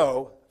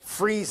also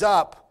frees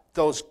up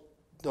those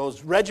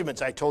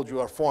regiments I told you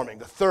are forming,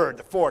 the 3rd,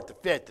 the 4th, the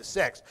 5th, the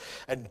 6th.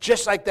 And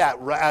just like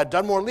that,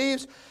 Dunmore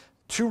leaves,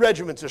 2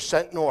 regiments are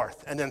sent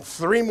north, and then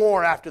 3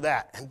 more after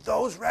that. And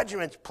those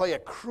regiments play a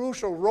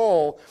crucial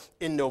role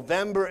in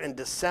November and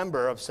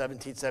December of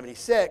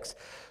 1776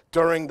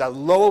 during the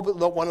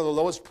one of the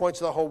lowest points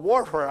of the whole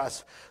war for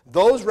us.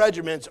 Those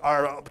regiments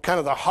are kind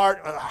of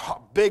the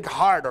big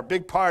part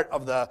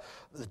of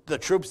the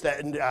troops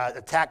that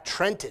attacked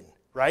Trenton,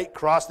 right,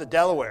 cross the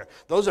Delaware.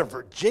 Those are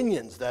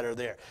Virginians that are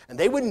there. And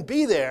they wouldn't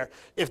be there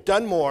if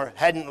Dunmore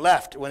hadn't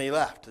left when he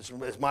left,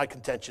 is my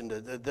contention.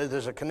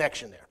 There's a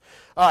connection there.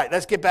 All right,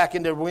 let's get back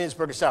into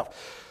Williamsburg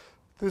itself.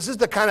 This is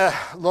the kind of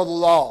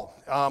lull.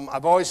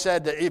 I've always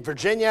said that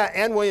Virginia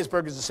and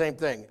Williamsburg is the same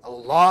thing. A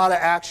lot of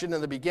action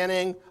in the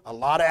beginning, a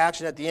lot of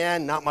action at the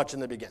end, not much in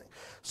the beginning.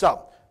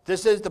 So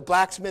this is the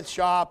blacksmith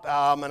shop,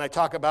 and I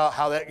talk about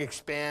how that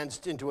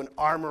expands into an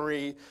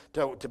armory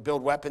to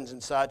build weapons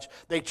and such.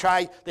 They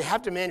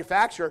have to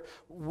manufacture.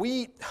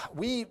 We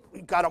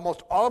got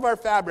almost all of our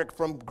fabric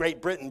from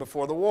Great Britain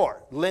before the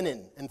war,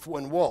 linen and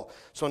wool.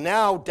 So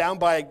now down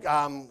by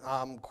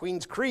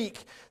Queens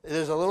Creek,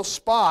 there's a little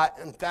spot.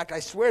 In fact, I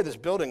swear this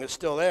building is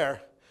still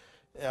there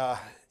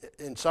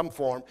in some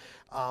form.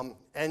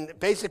 And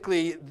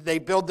basically, they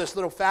build this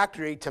little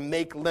factory to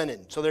make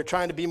linen. So they're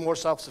trying to be more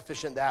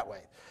self-sufficient that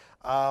way.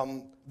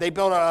 They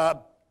built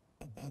a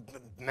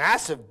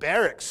massive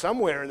barracks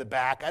somewhere in the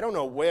back. I don't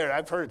know where.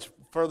 I've heard it's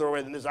further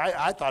away than this.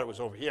 I thought it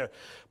was over here.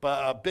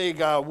 But big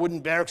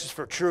wooden barracks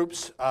for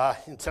troops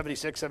in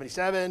 76,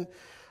 77.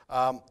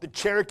 The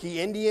Cherokee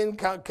Indian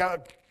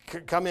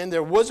come in.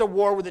 There was a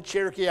war with the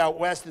Cherokee out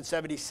west in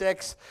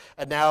 76,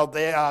 and now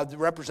the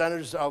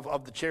representatives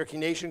of the Cherokee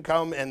Nation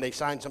come, and they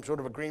sign some sort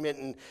of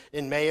agreement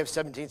in May of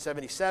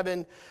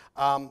 1777.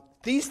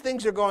 These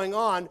things are going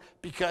on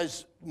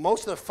because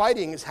most of the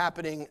fighting is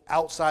happening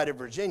outside of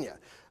Virginia.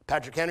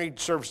 Patrick Henry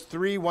serves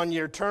 3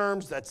 one-year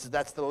terms. That's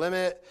the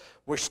limit.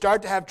 We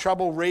start to have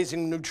trouble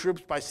raising new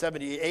troops by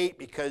 78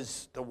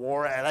 because the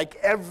war, like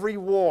every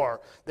war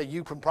that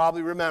you can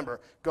probably remember,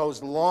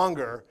 goes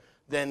longer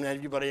than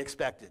everybody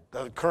expected.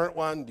 The current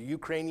one, the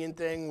Ukrainian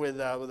thing with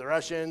the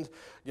Russians,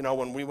 you know,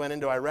 when we went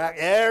into Iraq,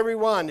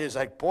 everyone is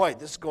like, boy,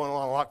 this is going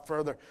on a lot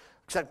further.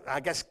 Except, I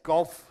guess,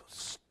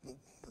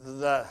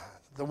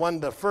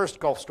 the first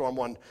Gulf Storm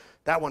one,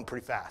 that one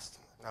pretty fast.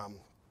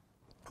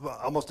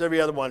 Almost every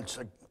other one,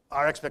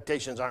 our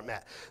expectations aren't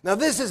met. Now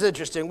this is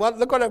interesting. Well,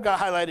 look what I've got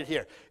highlighted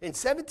here. In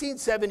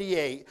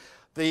 1778,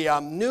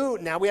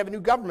 now we have a new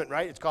government,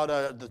 right? It's called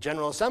the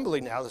General Assembly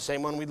now, the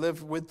same one we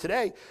live with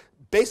today.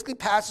 Basically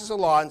passes a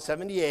law in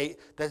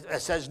 78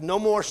 that says no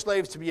more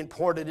slaves to be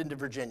imported into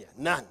Virginia.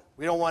 None.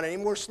 We don't want any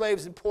more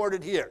slaves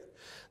imported here.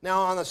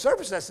 Now, on the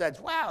surface, that says,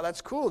 wow,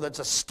 that's cool. That's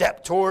a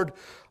step toward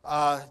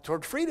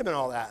freedom and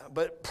all that.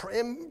 But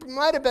it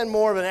might have been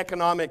more of an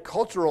economic,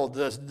 cultural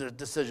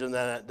decision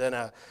than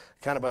a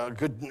kind of a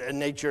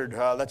good-natured,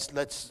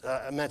 let's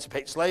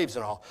emancipate slaves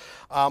and all.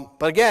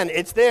 But again,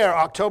 it's there,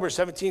 October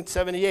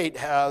 1778,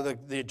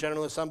 the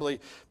General Assembly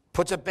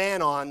puts a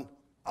ban on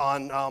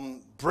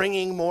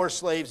bringing more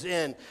slaves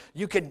in.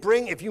 You can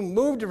bring, if you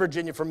move to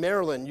Virginia from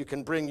Maryland, you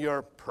can bring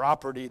your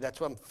property. That's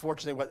what,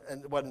 unfortunately,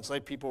 what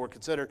enslaved people were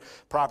considered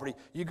property.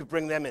 You could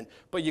bring them in,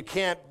 but you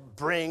can't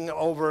bring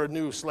over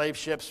new slave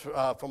ships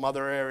from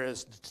other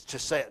areas to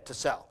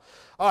sell.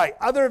 All right,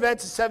 other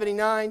events in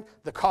 79,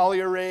 the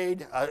Collier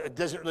raid. It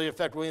doesn't really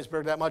affect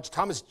Williamsburg that much.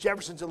 Thomas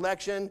Jefferson's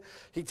election,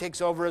 he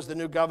takes over as the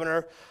new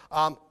governor.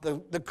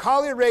 The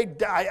Collier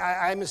raid,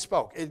 I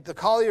misspoke. The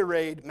Collier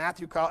raid,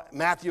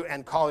 Matthew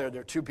and Collier,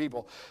 they're 2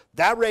 people.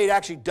 That raid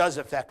actually does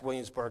affect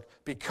Williamsburg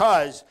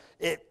because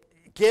it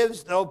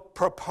gives the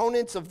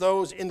proponents of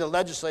those in the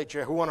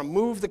legislature who want to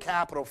move the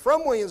capital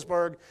from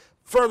Williamsburg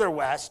further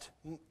west,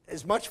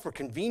 as much for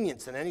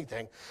convenience than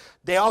anything.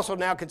 They also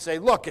now can say,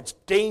 look, it's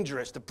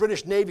dangerous. The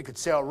British Navy could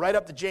sail right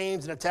up the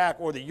James and attack,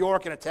 or the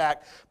York and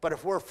attack, but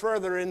if we're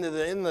further into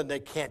the inland, they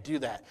can't do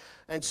that.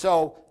 And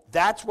so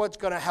that's what's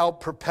going to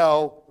help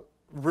propel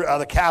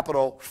the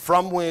capital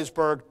from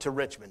Williamsburg to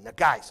Richmond. Now,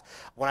 guys,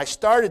 when I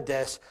started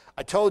this,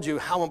 I told you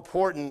how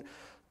important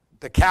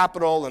the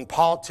capital and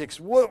politics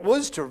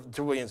was to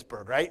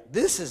Williamsburg, right?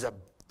 This is a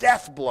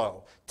death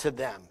blow to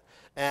them.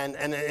 And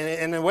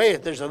in a way,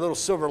 there's a little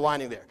silver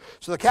lining there.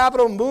 So the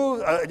capital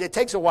moved, it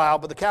takes a while,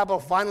 but the capital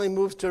finally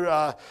moves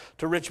to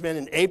Richmond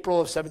in April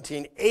of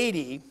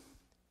 1780.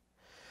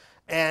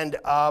 And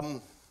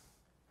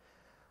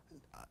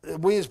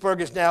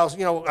Williamsburg is now,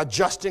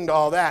 adjusting to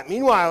all that.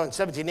 Meanwhile, in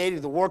 1780,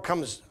 the war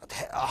comes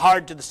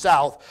hard to the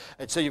south,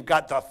 and so you've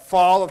got the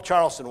fall of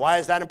Charleston. Why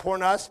is that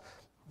important to us?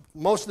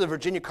 Most of the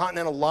Virginia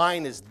Continental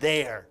Line is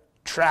there,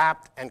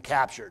 trapped and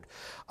captured.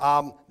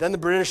 Then the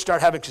British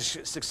start having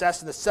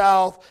success in the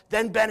south.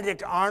 Then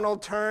Benedict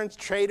Arnold turns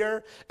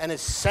traitor and is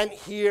sent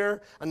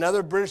here.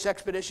 Another British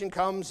expedition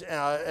comes in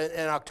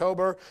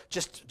October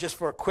just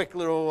for a quick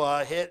little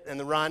hit and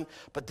the run.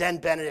 But then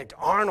Benedict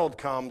Arnold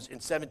comes in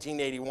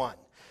 1781.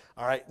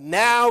 All right,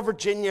 now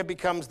Virginia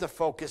becomes the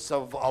focus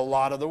of a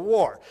lot of the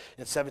war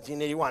in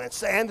 1781.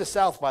 And the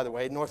South, by the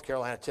way, North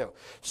Carolina too.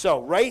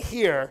 So right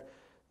here,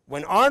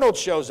 when Arnold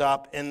shows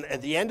up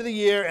at the end of the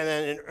year and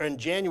then in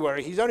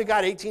January, he's only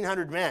got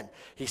 1,800 men.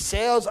 He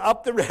sails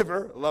up the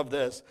river, love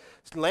this,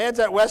 lands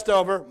at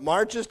Westover,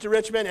 marches to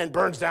Richmond, and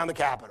burns down the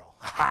Capitol.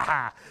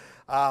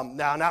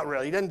 Now, not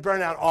really. He doesn't burn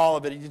down all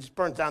of it. He just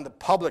burns down the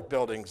public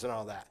buildings and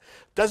all that.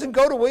 Doesn't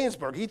go to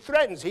Williamsburg. He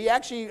threatens. He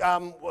actually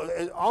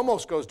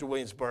almost goes to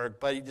Williamsburg,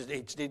 but he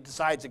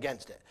decides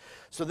against it.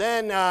 So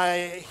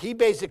then he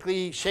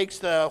basically shakes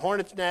the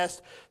hornet's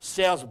nest,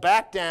 sails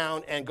back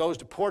down, and goes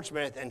to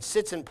Portsmouth and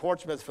sits in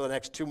Portsmouth for the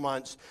next 2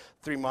 months,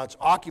 3 months,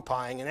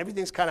 occupying, and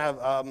everything's kind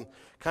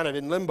of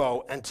in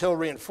limbo until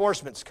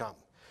reinforcements come.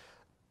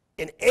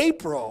 In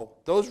April,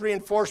 those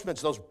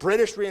reinforcements, those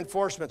British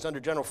reinforcements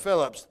under General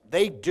Phillips,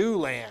 they do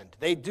land.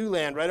 They do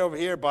land right over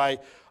here by,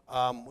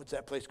 what's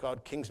that place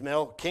called? Kings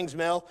Mill? Kings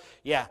Mill,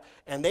 yeah.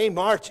 And they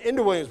march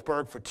into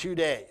Williamsburg for 2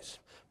 days.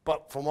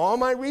 But from all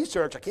my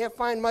research, I can't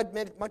find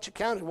much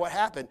account of what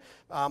happened.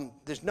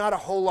 There's not a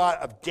whole lot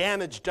of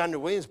damage done to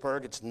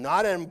Williamsburg. It's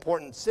not an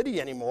important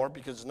city anymore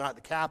because it's not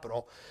the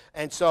capital.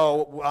 And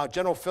so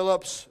General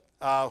Phillips,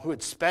 who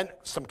had spent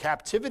some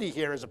captivity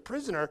here as a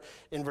prisoner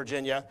in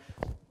Virginia,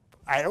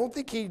 I don't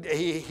think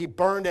he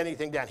burned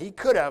anything down. He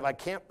could have.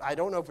 I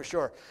don't know for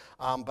sure.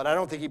 But I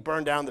don't think he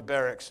burned down the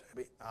barracks.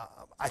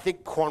 I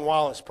think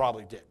Cornwallis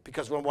probably did.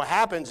 Because what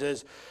happens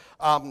is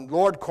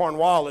Lord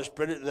Cornwallis,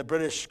 the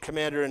British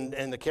commander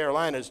in the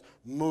Carolinas,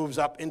 moves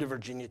up into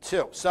Virginia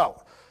too.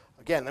 So,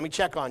 again, let me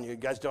check on you.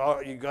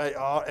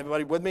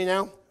 Everybody with me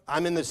now?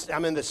 I'm in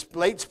this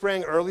late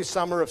spring, early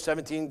summer of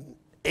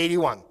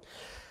 1781.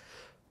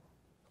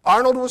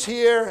 Arnold was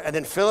here, and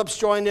then Phillips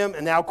joined him,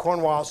 and now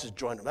Cornwallis has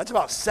joined him. That's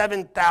about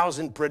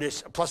 7,000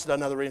 British, plus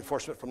another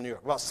reinforcement from New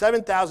York, about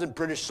 7,000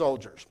 British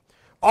soldiers.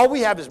 All we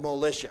have is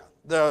militia.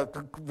 The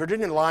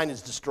Virginia line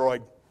is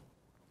destroyed.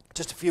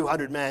 Just a few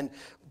hundred men,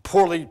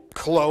 poorly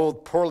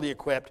clothed, poorly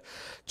equipped.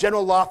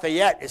 General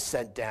Lafayette is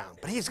sent down,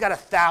 but he's got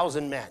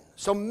 1,000 men.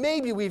 So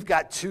maybe we've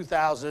got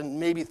 2,000,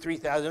 maybe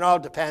 3,000, it all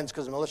depends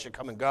because the militia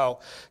come and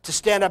go, to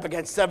stand up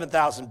against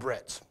 7,000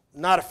 Brits.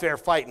 Not a fair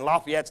fight, and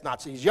Lafayette's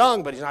not, he's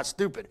young, but he's not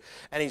stupid.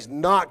 And he's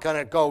not going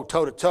to go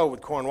toe-to-toe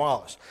with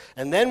Cornwallis.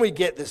 And then we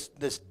get this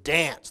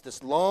dance,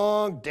 this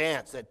long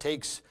dance that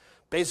takes,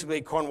 basically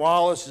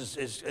Cornwallis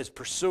is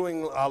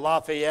pursuing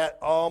Lafayette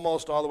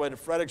almost all the way to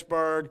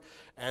Fredericksburg,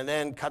 and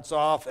then cuts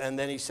off, and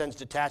then he sends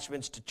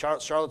detachments to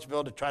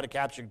Charlottesville to try to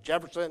capture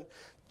Jefferson.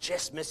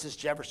 Just misses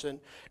Jefferson,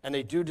 and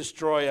they do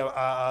destroy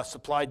a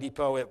supply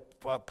depot at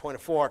Point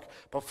of Fork.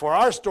 But for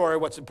our story,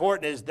 what's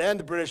important is then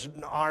the British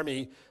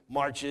Army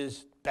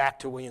marches back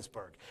to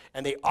Williamsburg,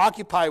 and they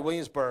occupy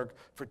Williamsburg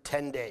for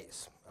 10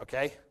 days,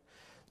 okay?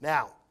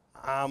 Now,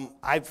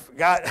 I've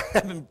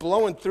been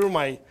blowing through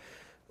my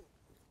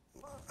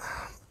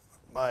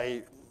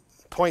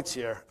points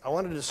here. I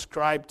want to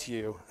describe to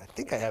you, I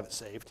think I have it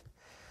saved,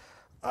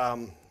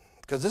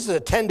 because this is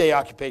a 10-day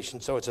occupation,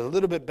 so it's a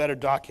little bit better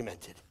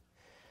documented.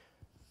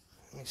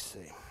 Let me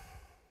see.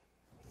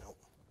 Nope.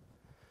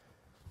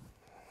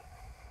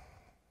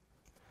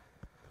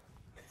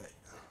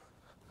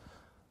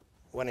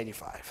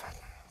 185.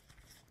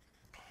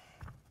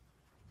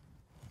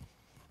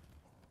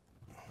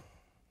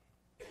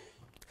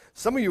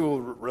 Some of you will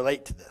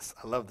relate to this.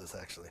 I love this,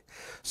 actually.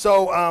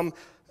 So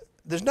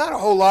there's not a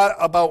whole lot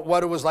about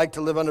what it was like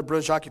to live under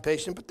British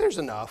occupation, but there's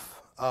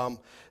enough.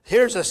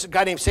 Here's a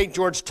guy named St.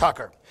 George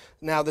Tucker.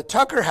 Now, the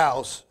Tucker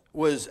House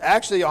was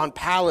actually on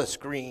Palace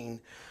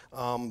Green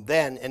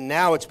then, and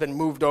now it's been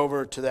moved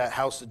over to that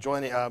house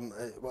adjoining,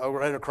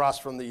 right across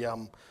from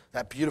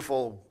that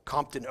beautiful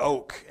Compton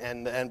Oak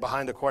and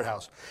behind the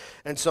courthouse.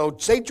 And so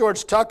St.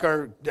 George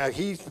Tucker,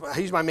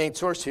 he's my main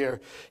source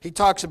here. He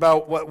talks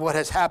about what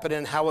has happened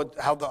and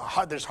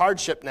how there's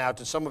hardship now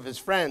to some of his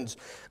friends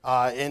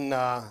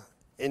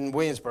in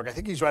Williamsburg. I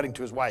think he's writing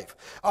to his wife.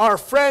 Our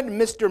friend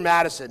Mr.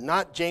 Madison,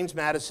 not James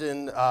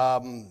Madison,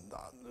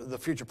 the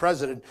future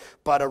president,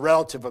 but a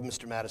relative of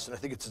Mr. Madison. I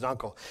think it's his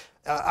uncle.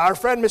 Our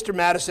friend Mr.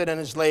 Madison and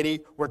his lady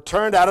were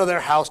turned out of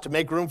their house to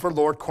make room for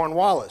Lord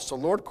Cornwallis. So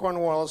Lord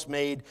Cornwallis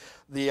made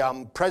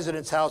the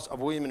President's House of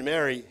William and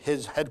Mary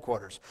his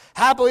headquarters.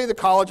 Happily, the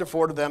college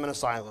afforded them an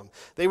asylum.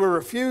 They were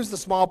refused the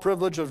small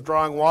privilege of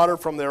drawing water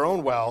from their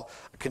own well.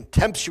 A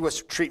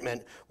contemptuous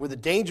treatment with the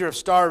danger of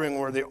starving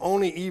were the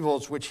only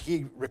evils which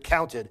he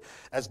recounted,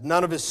 as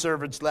none of his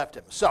servants left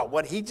him. So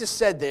what he just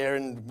said there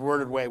in a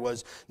worded way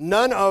was,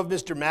 none of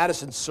Mr.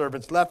 Madison's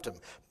servants left him.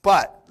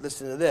 But,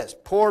 listen to this,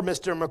 poor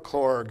Mr.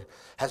 McClurg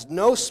has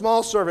no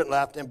small servant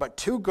left and but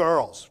 2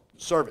 girls,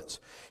 servants.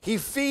 He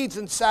feeds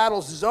and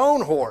saddles his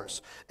own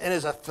horse and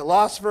is a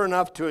philosopher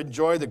enough to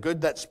enjoy the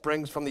good that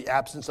springs from the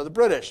absence of the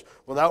British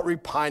without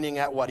repining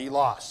at what he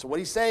lost. So what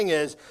he's saying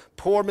is,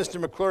 poor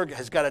Mr. McClurg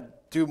has got to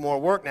do more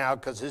work now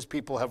because his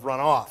people have run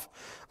off.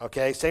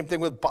 Okay, same thing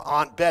with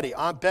Aunt Betty.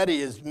 Aunt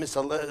Betty is Miss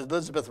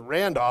Elizabeth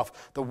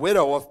Randolph, the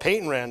widow of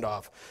Peyton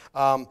Randolph.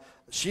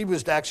 She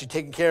was actually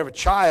taking care of a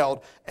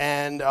child,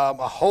 and a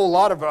whole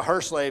lot of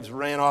her slaves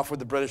ran off with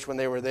the British when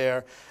they were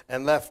there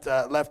and left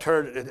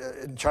her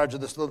in charge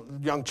of this little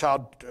young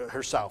child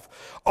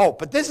herself. Oh,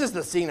 but this is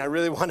the scene I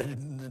really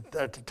wanted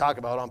to talk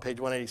about on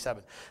page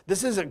 187.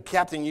 This is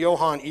Captain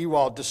Johann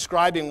Ewald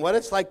describing what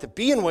it's like to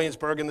be in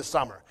Williamsburg in the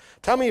summer.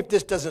 Tell me if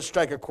this doesn't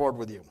strike a chord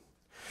with you.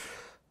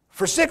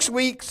 For 6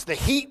 weeks, the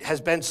heat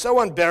has been so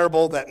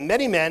unbearable that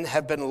many men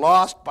have been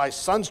lost by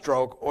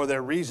sunstroke or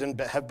their reason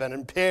have been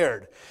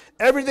impaired.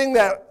 Everything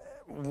that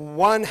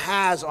one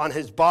has on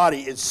his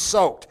body is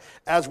soaked,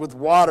 as with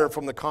water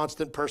from the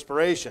constant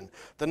perspiration.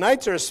 The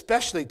nights are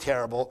especially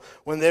terrible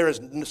when there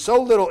is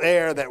so little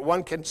air that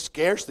one can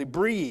scarcely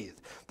breathe.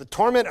 The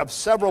torment of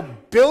several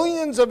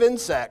billions of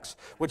insects,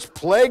 which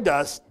plagued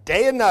us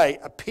day and night,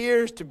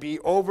 appears to be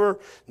over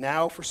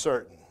now for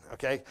certain.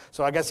 Okay,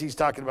 so I guess he's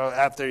talking about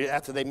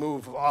after they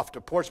move off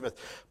to Portsmouth,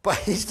 but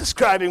he's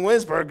describing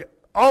Williamsburg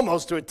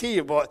almost to a T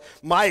of what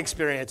my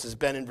experience has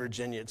been in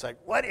Virginia. It's like,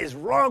 what is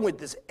wrong with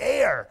this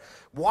air?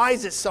 Why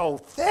is it so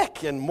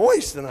thick and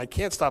moist and I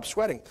can't stop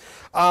sweating?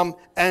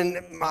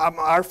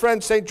 Our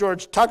friend St.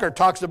 George Tucker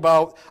talks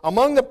about,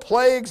 among the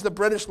plagues the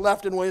British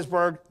left in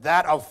Williamsburg,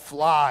 that of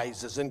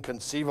flies is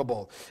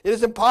inconceivable. It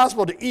is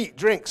impossible to eat,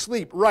 drink,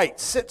 sleep, write,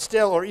 sit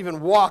still, or even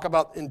walk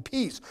about in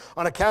peace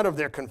on account of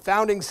their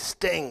confounding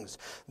stings.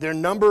 Their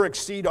number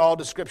exceed all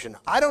description.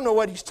 I don't know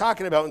what he's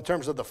talking about in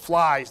terms of the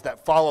flies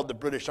that followed the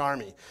British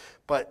Army,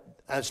 but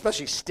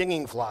especially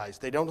stinging flies.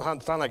 They don't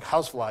sound like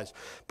house flies,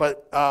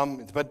 but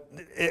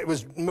it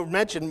was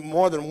mentioned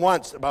more than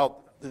once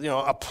about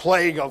a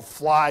plague of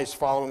flies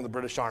following the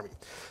British Army.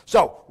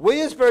 So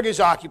Williamsburg is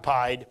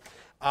occupied,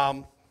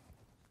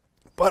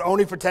 but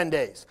only for 10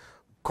 days.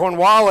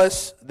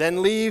 Cornwallis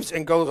then leaves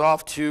and goes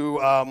off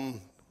to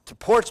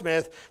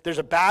Portsmouth. There's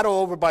a battle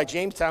over by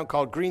Jamestown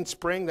called Green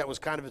Spring that was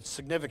kind of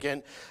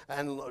significant,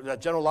 and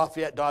General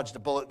Lafayette dodged a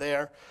bullet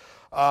there.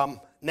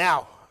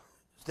 Now,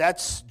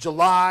 that's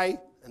July,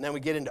 and then we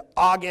get into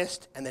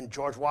August, and then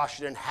George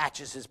Washington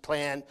hatches his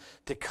plan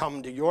to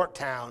come to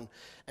Yorktown,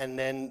 and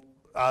then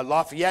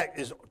Lafayette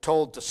is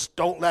told to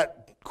don't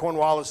let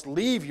Cornwallis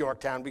leave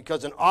Yorktown,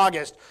 because in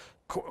August,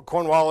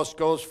 Cornwallis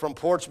goes from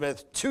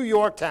Portsmouth to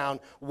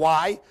Yorktown.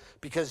 Why?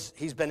 Because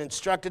he's been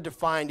instructed to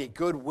find a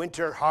good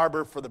winter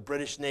harbor for the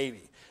British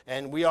Navy.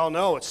 And we all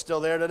know it's still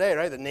there today,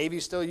 right? The Navy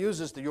still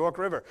uses the York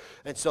River.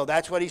 And so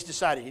that's what he's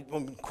decided.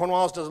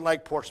 Cornwallis doesn't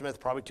like Portsmouth,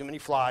 probably too many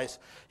flies.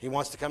 He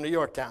wants to come to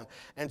Yorktown.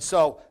 And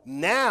so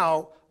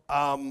now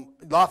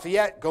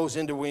Lafayette goes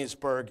into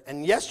Williamsburg.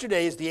 And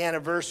yesterday is the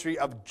anniversary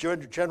of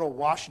General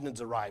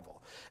Washington's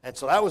arrival. And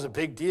so that was a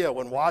big deal.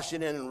 When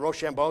Washington and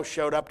Rochambeau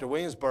showed up to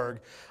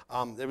Williamsburg,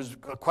 there was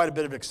quite a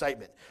bit of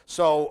excitement.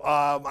 So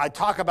I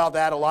talk about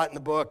that a lot in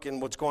the book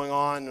and what's going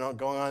on,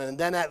 and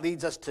then that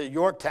leads us to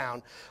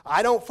Yorktown.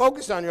 I don't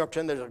focus on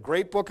Yorktown. There's a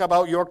great book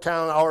about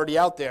Yorktown already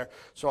out there.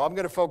 So I'm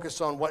going to focus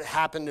on what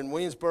happened in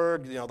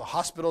Williamsburg, the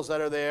hospitals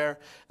that are there,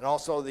 and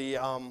also the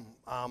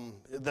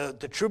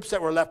troops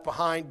that were left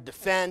behind to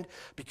defend,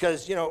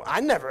 because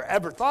I never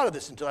ever thought of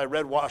this until I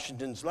read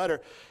Washington's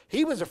letter.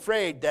 He was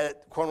afraid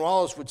that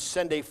Cornwallis would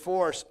send a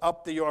force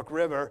up the York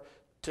River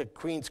to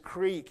Queens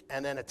Creek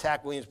and then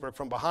attack Williamsburg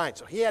from behind.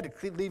 So he had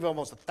to leave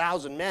almost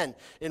 1,000 men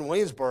in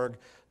Williamsburg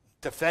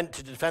to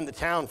defend the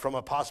town from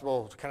a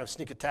possible kind of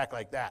sneak attack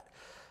like that.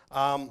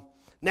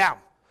 Now,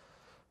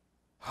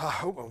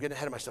 I'm getting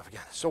ahead of myself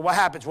again. So what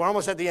happens? We're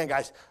almost at the end,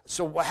 guys.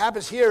 So what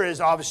happens here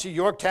is obviously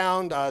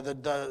Yorktown.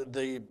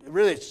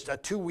 Really it's a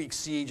 2-week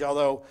siege,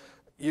 although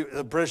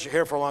the British are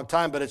here for a long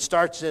time, but it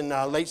starts in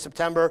late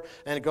September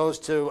and it goes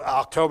to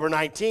October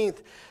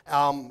 19th.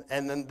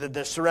 And then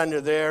the surrender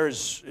there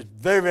is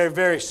very, very,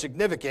 very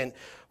significant.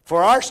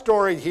 For our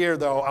story here,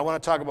 though, I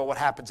want to talk about what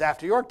happens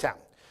after Yorktown.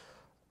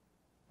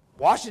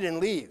 Washington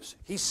leaves.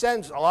 He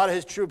sends a lot of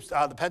his troops,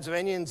 the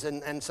Pennsylvanians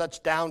and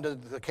such, down to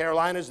the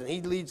Carolinas, and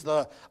he leads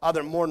the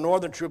other more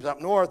northern troops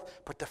up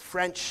north, but the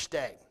French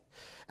stay.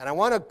 And I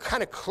want to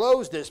kind of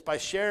close this by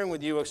sharing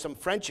with you some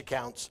French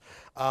accounts.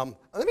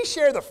 Let me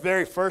share the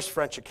very first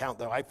French account,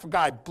 though. I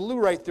forgot. I blew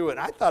right through it, and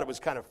I thought it was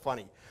kind of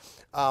funny.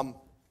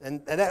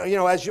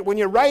 When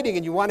you're writing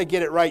and you want to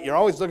get it right, you're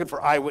always looking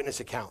for eyewitness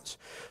accounts.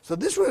 So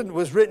this one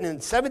was written in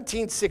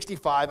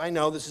 1765. I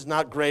know this is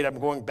not great. I'm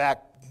going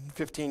back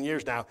 15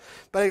 years now.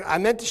 But I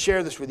meant to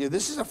share this with you.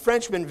 This is a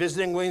Frenchman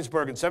visiting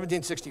Williamsburg in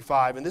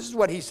 1765, and this is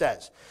what he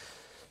says.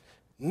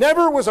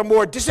 Never was a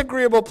more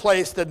disagreeable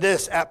place than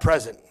this at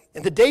present.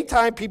 In the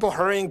daytime, people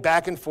hurrying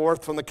back and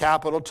forth from the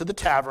capital to the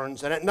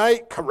taverns, and at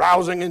night,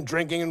 carousing and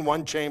drinking in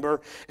one chamber,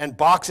 and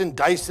box and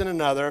dice in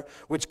another,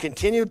 which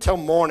continued till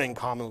morning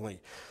commonly.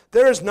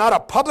 There is not a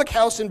public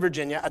house in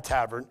Virginia, a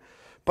tavern,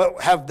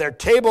 but have their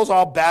tables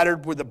all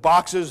battered with the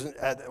boxes,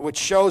 which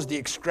shows the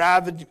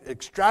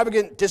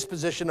extravagant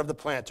disposition of the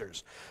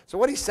planters. So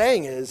what he's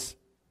saying is,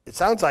 it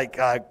sounds like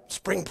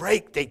spring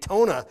break,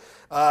 Daytona,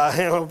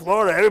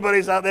 Florida.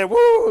 Everybody's out there,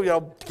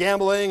 woo,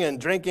 gambling and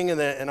drinking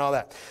and all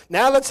that.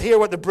 Now let's hear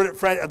what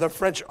the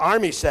French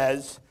army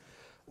says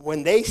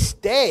when they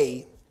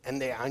stay,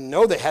 and I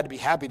know they had to be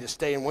happy to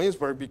stay in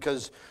Williamsburg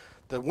because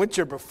the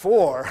winter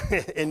before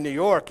in New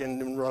York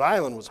and in Rhode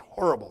Island was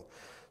horrible.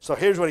 So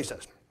here's what he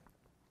says.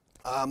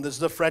 This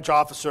is a French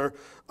officer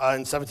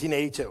in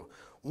 1782.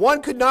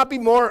 One could not be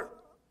more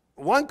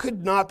one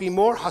could not be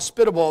more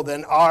hospitable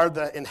than are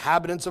the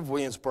inhabitants of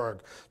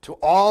Williamsburg to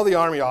all the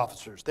army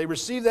officers. They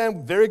receive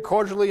them very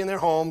cordially in their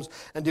homes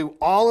and do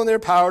all in their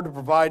power to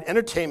provide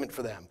entertainment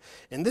for them.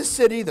 In this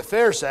city, the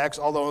fair sex,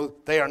 although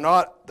they are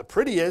not the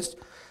prettiest,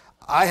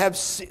 I have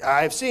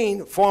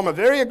seen form a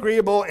very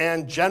agreeable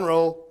and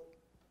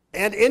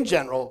in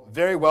general,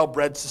 very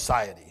well-bred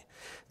society.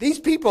 These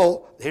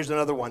people, here's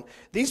another one,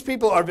 these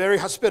people are very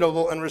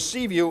hospitable and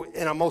receive you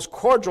in a most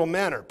cordial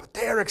manner, but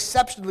they are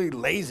exceptionally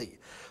lazy.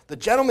 The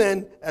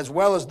gentlemen, as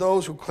well as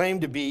those who claim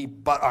to be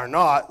but are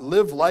not,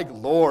 live like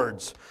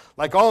lords.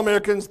 Like all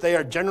Americans, they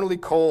are generally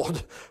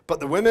cold, but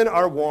the women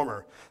are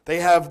warmer.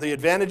 They have the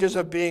advantages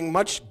of being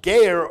much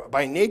gayer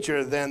by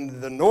nature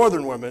than the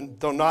northern women,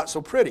 though not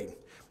so pretty.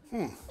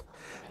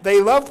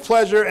 They love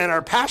pleasure and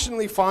are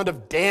passionately fond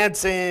of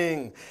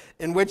dancing,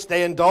 in which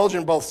they indulge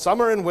in both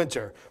summer and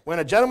winter. When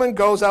a gentleman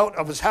goes out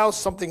of his house,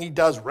 something he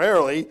does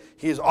rarely,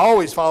 he is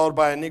always followed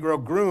by a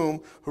Negro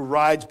groom who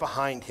rides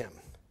behind him.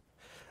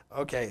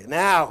 Okay,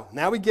 now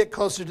we get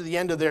closer to the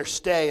end of their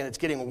stay and it's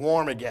getting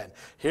warm again.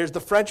 Here's the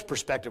French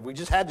perspective. We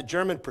just had the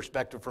German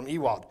perspective from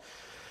Ewald.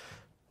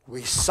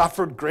 We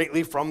suffered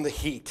greatly from the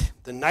heat.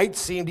 The nights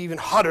seemed even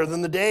hotter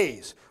than the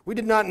days. We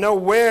did not know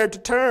where to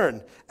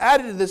turn.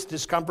 Added to this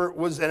discomfort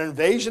was an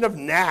invasion of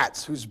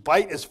gnats, whose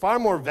bite is far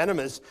more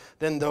venomous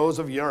than those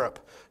of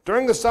Europe.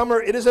 During the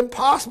summer, it is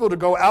impossible to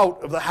go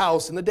out of the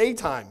house in the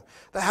daytime.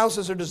 The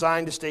houses are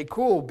designed to stay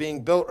cool,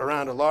 being built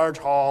around a large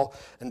hall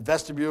and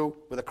vestibule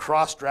with a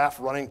cross draft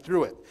running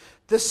through it.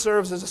 This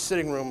serves as a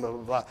sitting room, blah,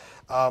 blah,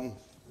 blah.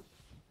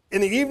 In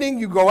the evening,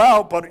 you go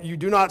out, but you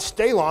do not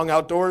stay long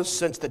outdoors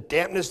since the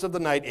dampness of the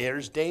night air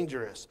is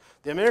dangerous.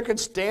 The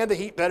Americans stand the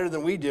heat better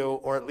than we do,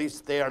 or at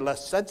least they are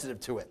less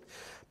sensitive to it.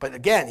 But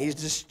again, he's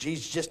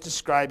just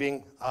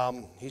describing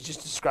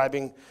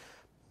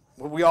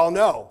what we all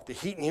know, the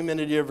heat and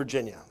humidity of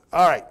Virginia.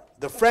 All right,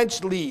 the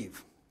French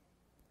leave.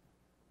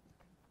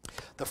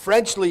 The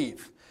French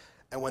leave,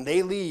 and when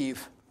they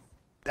leave,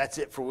 that's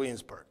it for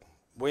Williamsburg.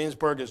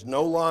 Williamsburg is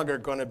no longer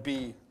going to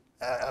be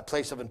a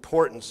place of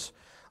importance.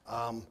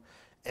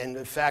 And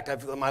in fact,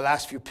 my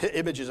last few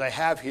images I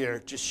have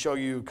here just show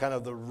you kind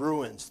of the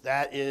ruins.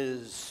 That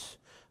is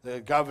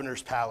the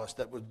governor's palace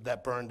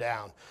that burned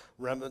down,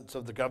 remnants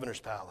of the governor's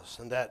palace,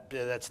 and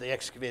that's the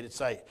excavated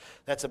site.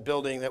 That's a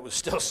building that was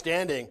still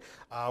standing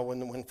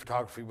when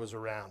photography was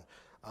around.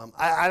 I'm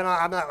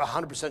not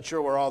 100%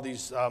 sure where all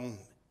these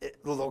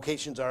the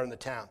locations are in the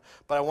town,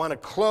 but I want to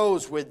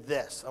close with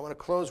this. I want to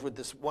close with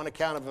this one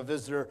account of a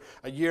visitor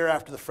a year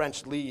after the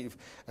French leave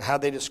and how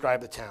they describe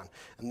the town,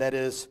 and that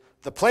is,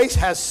 the place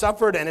has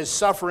suffered and is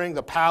suffering.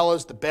 The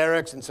palace, the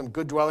barracks, and some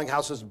good dwelling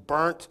houses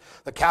burnt.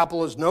 The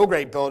Capitol is no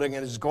great building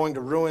and is going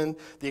to ruin.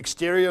 The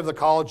exterior of the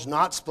college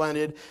not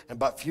splendid and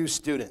but few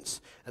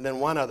students. And then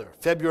one other,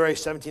 February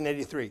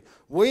 1783.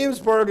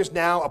 Williamsburg is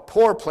now a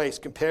poor place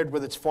compared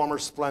with its former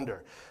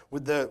splendor.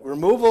 With the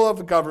removal of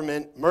the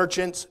government,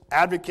 merchants,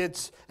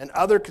 advocates, and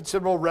other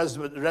considerable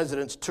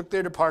residents took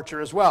their departure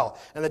as well,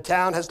 and the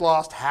town has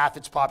lost half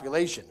its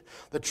population.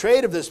 The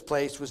trade of this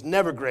place was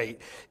never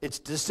great. Its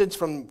distance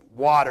from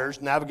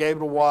waters,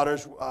 navigable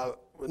waters,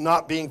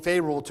 not being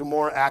favorable to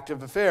more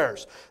active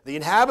affairs. The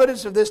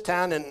inhabitants of this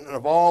town and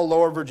of all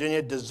Lower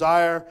Virginia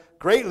desire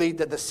greatly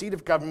that the seat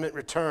of government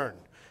return,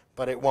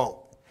 but it won't.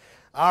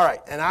 All right,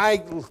 and I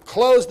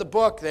close the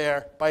book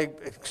there by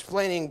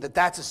explaining that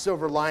that's a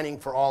silver lining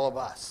for all of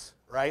us,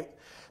 right?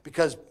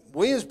 Because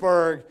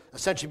Williamsburg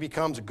essentially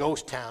becomes a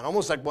ghost town,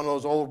 almost like one of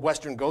those old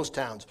Western ghost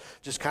towns,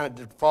 just kind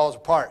of falls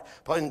apart.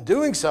 But in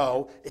doing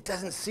so, it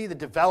doesn't see the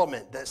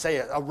development that, say,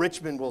 a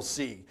Richmond will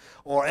see,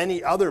 or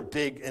any other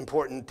big,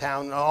 important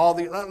town.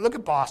 Look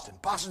at Boston.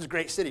 Boston's a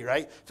great city,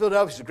 right?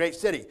 Philadelphia's a great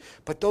city.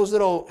 But those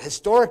little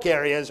historic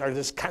areas are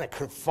just kind of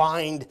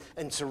confined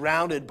and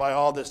surrounded by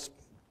all this,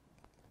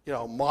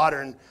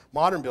 modern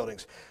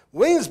buildings.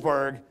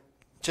 Williamsburg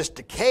just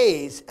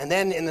decays, and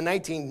then in the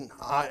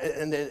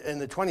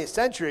 20th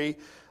century,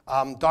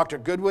 Dr.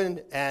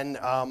 Goodwin and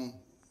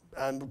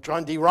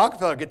John D.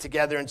 Rockefeller get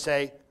together and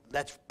say,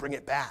 let's bring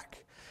it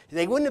back.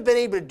 They wouldn't have been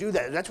able to do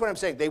that. That's what I'm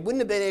saying. They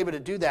wouldn't have been able to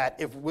do that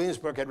if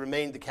Williamsburg had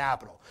remained the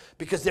capital,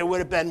 because there would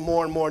have been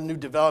more and more new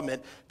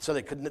development, so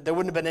there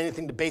wouldn't have been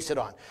anything to base it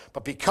on.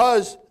 But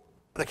because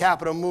the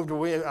capital moved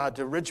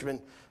to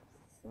Richmond,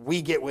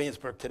 we get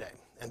Williamsburg today.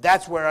 And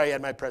that's where I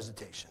had my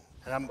presentation.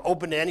 And I'm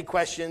open to any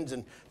questions,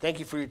 and thank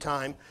you for your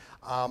time.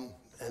 And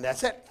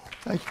that's it.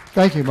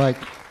 Thank you, Mike.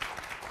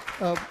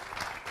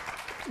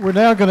 We're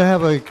now going to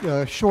have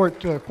a short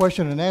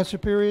question and answer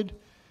period.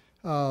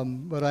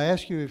 But I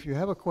ask you, if you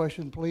have a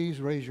question, please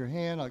raise your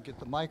hand. I'll get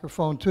the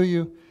microphone to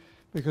you,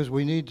 because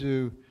we need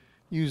to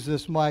use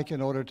this mic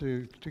in order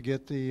to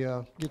get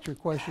your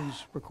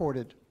questions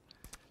recorded.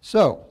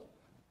 So,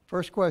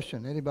 first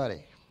question,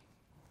 anybody?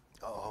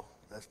 Uh-oh,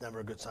 that's never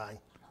a good sign.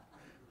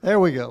 There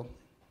we go.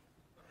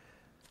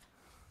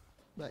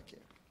 Back here.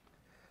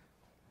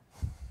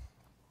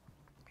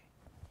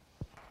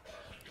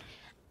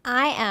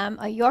 I am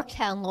a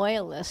Yorktown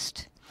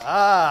loyalist.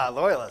 Ah,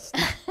 loyalist.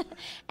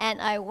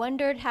 And I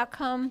wondered how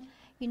come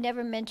You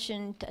never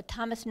mentioned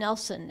Thomas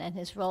Nelson and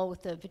his role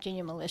with the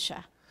Virginia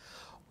militia.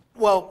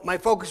 Well, my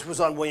focus was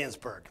on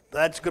Williamsburg.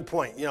 That's a good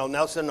point. You know,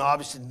 Nelson,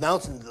 obviously,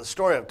 the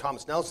story of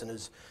Thomas Nelson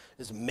is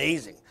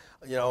amazing,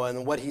 you know,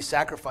 and what he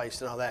sacrificed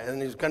and all that, and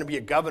he's going to be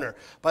a governor.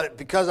 But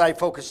because I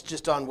focused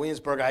just on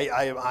Williamsburg,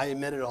 I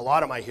omitted a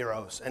lot of my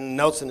heroes, and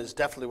Nelson is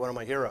definitely one of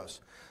my heroes.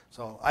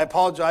 So I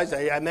apologize.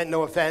 I meant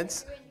no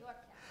offense.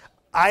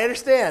 I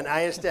understand.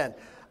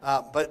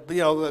 But, you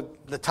know,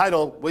 the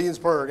title,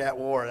 Williamsburg at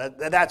War,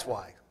 that's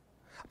why.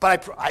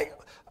 But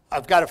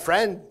I've got a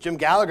friend, Jim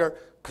Gallagher.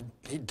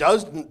 He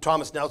does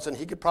Thomas Nelson.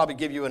 He could probably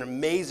give you an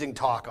amazing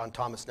talk on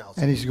Thomas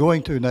Nelson. And he's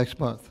going to next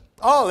month.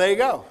 Oh, there you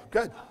go.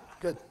 Good.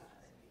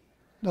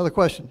 Another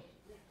question.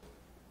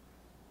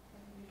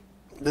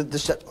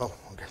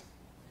 Okay.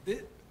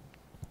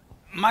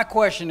 My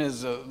question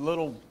is a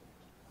little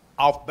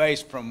off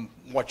base from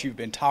what you've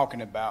been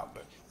talking about,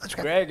 but That's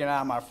okay. Greg and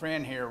I, my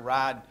friend here,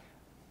 ride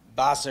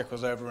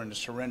bicycles over in the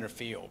surrender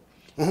field.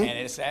 And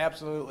it's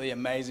absolutely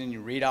amazing.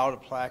 You read all the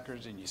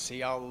placards and you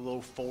see all the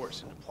little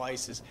forts and the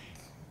places.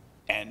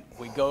 And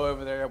we go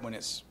over there when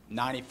it's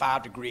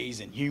 95 degrees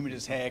and humid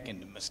as heck, and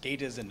the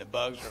mosquitoes and the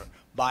bugs are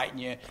biting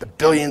you. The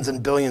billions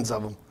and billions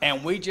of them.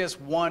 And we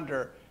just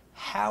wonder,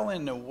 how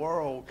in the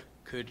world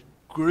could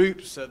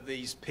groups of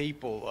these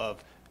people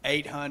of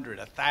 800,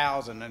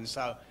 1,000, and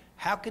so,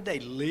 how could they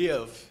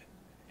live?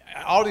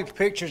 All these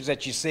pictures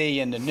that you see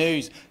in the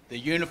news, the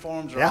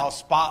uniforms are all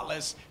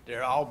spotless,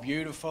 they're all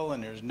beautiful,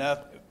 and there's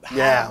nothing.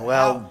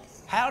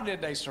 How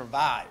did they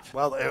survive?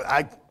 Well,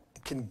 I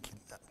can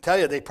tell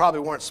you they probably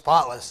weren't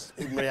spotless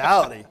in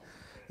reality.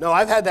 No,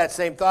 I've had that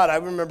same thought. I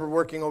remember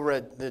working over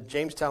at the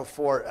Jamestown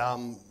Fort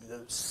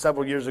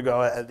several years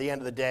ago at the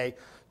end of the day,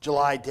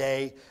 July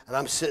day, and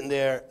I'm sitting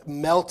there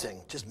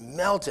melting, just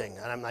melting.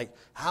 And I'm like,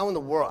 how in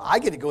the world? I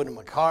get to go into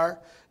my car,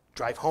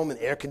 drive home in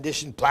air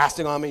conditioned,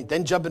 blasting on me,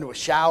 then jump into a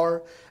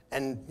shower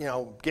and, you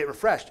know, get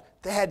refreshed.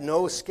 They had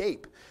no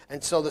escape.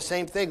 And so the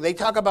same thing, they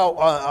talk about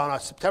on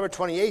September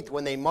 28th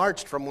when they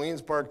marched from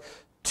Williamsburg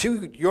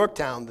to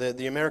Yorktown,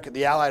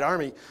 the Allied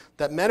Army,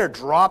 that men are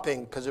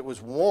dropping because it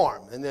was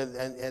warm. And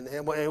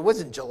it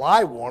wasn't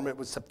July warm, it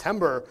was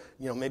September,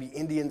 you know, maybe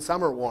Indian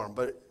summer warm.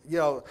 But, you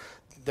know,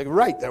 they're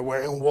right, they're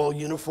wearing wool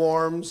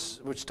uniforms,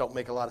 which don't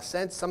make a lot of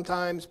sense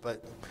sometimes,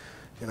 but,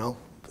 you know.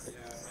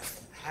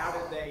 How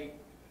did they,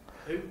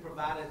 who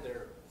provided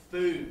their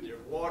food, their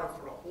water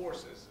for the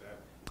horses?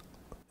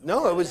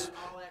 No, it was,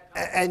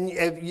 and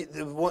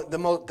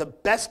the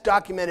best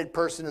documented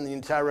person in the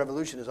entire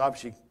revolution is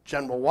obviously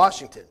General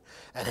Washington,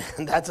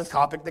 and that's a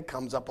topic that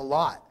comes up a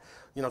lot,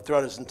 you know,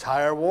 throughout his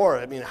entire war.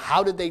 I mean,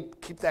 how did they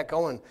keep that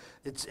going?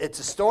 It's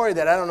a story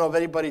that I don't know if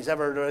anybody's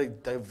ever really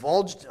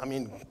divulged. I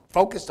mean,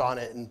 focused on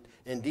it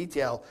in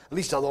detail, at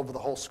least all over the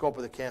whole scope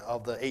of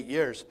the 8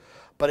 years.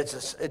 But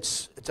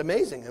it's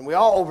amazing, and we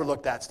all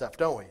overlook that stuff,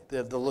 don't we?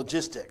 The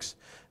logistics,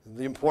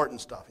 the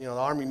important stuff. You know,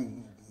 the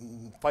Army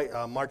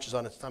marches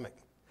on its stomach.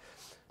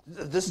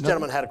 This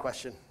gentleman had a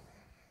question,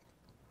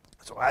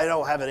 so I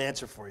don't have an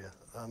answer for you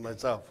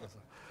myself.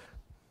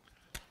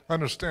 I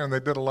understand they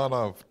did a lot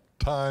of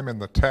time in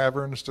the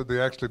taverns. Did they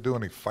actually do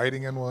any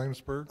fighting in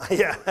Williamsburg?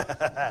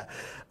 Yeah.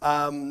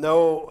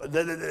 No,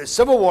 the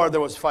Civil War,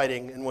 there was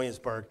fighting in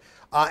Williamsburg.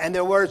 And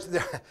there was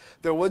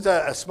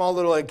a small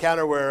little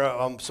encounter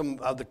where some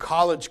of the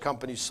college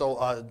companies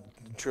sold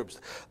troops.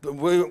 The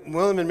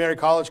William and Mary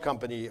College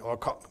Company, or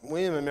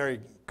William and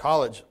Mary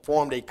College,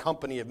 formed a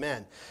company of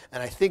men.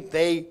 And I think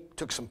they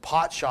took some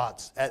pot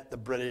shots at the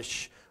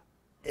British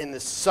in the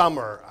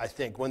summer, I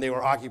think, when they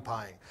were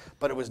occupying.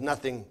 But it was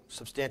nothing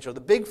substantial. The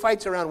big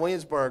fights around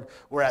Williamsburg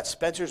were at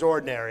Spencer's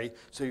Ordinary.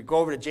 So you go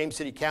over to James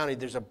City County,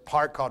 there's a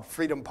park called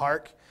Freedom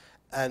Park.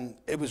 And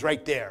it was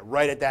right there,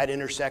 right at that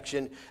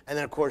intersection. And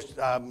then, of course,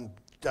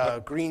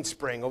 Green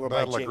Spring over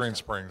by Jamestown. Green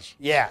Springs.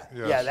 Yeah,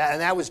 Yes. yeah,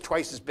 and that was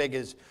twice as big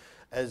as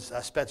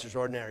Spencer's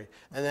Ordinary.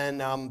 And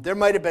then there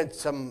might have been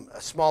some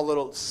small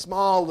little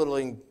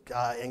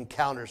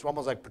encounters,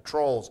 almost like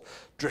patrols,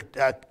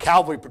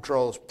 cavalry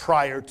patrols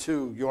prior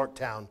to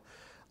Yorktown.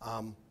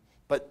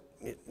 But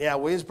yeah,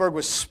 Williamsburg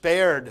was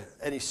spared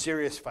any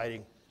serious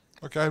fighting.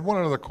 Okay, I had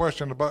one other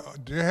question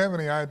about, do you have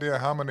any idea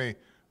how many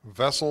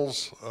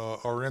vessels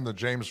are in the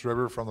James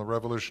River from the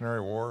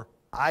Revolutionary War?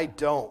 I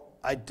don't.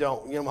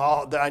 You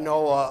know, I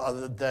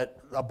know that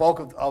a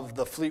bulk of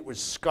the fleet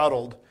was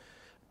scuttled,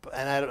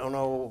 and I don't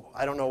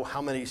know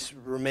how many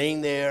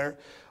remain there,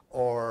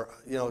 or,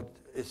 you know,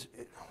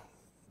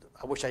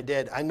 I wish I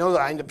did. I know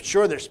that I'm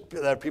sure there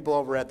are people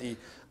over at the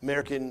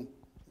American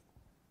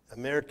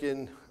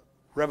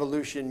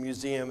Revolution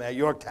Museum at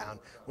Yorktown,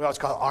 we always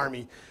call it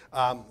Army,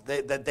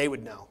 that they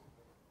would know.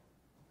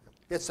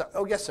 Yes, sir.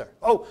 Oh, yes, sir.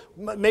 Oh,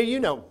 maybe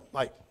you know,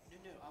 Mike.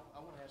 No, I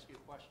want to ask you a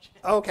question.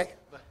 Oh, okay.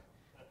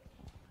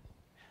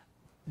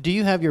 Do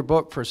you have your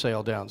book for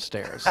sale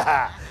downstairs?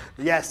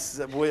 Yes,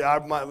 several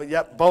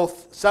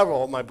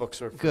of my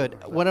books are. Good.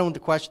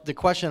 The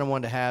question I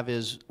wanted to have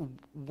is,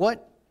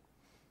 what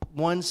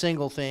one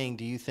single thing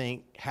do you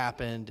think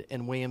happened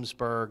in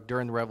Williamsburg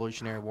during the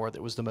Revolutionary War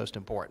that was the most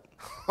important?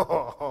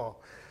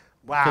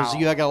 Because Wow.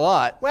 you got a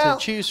lot Well,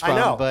 to choose I from,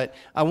 know. but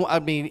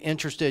I'd be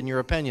interested in your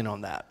opinion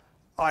on that.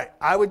 All right,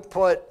 I would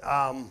put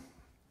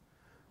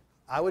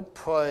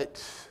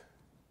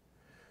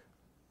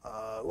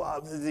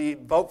well, the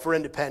vote for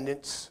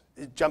independence.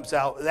 It jumps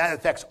out. That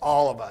affects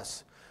all of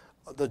us.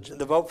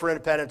 The vote for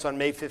independence on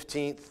May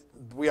 15th.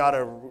 We ought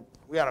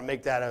to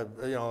make that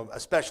a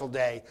special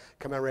day.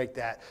 Commemorate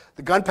that.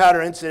 The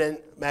Gunpowder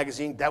Incident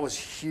magazine. That was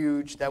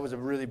huge. That was a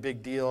really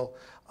big deal.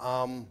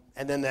 And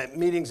then the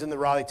meetings in the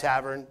Raleigh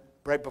Tavern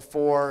right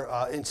before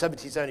in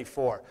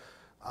 1774.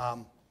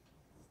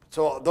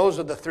 So those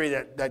are the three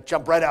that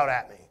jump right out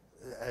at me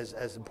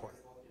as important.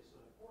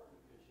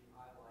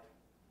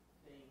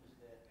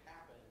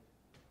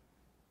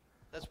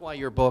 That's why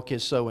your book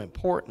is so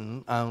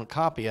important. A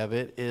copy of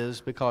it is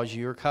because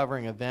you're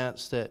covering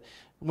events that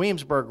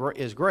Williamsburg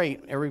is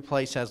great. Every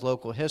place has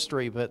local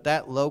history, but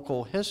that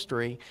local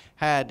history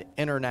had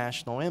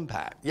international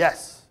impact.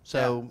 Yes.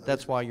 So Yeah.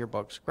 that's why your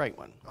book's a great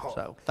one. Oh,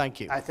 So thank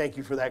you. I thank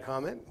you for that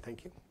comment.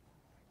 Thank you.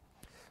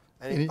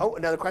 Any-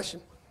 Another question?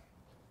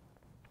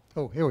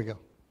 Oh, here we go.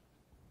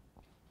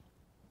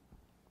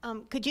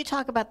 Could you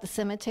talk about the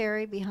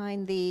cemetery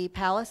behind the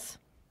palace?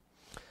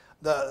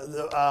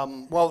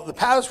 Well, the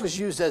palace was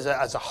used as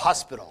a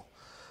hospital,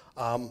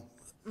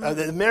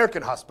 the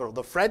American hospital.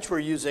 The French were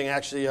using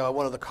actually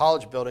one of the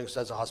college buildings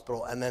as a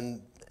hospital, and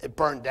then it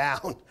burned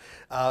down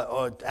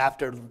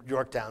after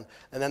Yorktown.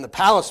 And then the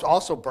palace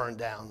also burned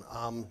down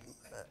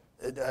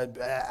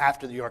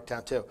after the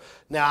Yorktown too.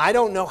 Now I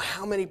don't know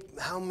how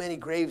many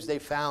graves they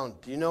found.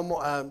 Do you know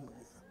more?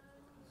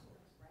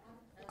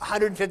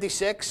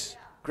 156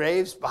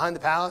 graves behind the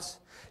palace.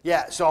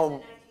 Yeah.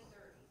 So.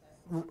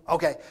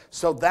 Okay,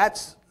 so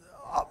that's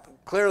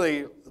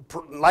clearly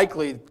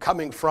likely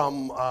coming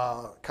from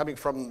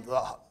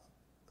the.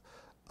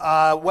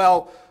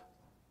 Well,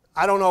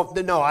 I don't know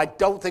if no. I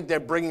don't think they're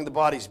bringing the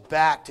bodies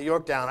back to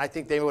Yorktown. I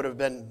think they would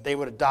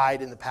have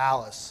died in the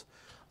palace.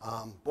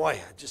 Boy,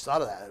 I just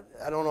thought of that.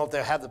 I don't know if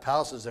they have the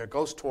palace as their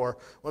ghost tour,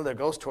 one of their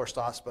ghost tour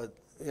stops. But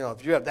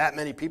if you have that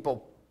many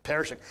people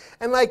perishing,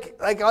 and like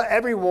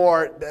every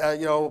war,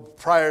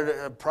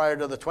 prior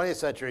to the 20th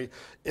century,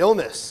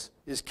 illness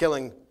is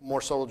killing more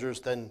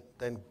soldiers than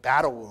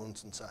battle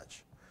wounds and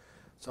such.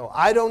 So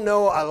I don't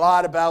know a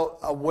lot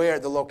about where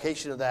the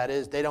location of that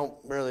is. They don't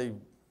really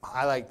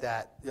highlight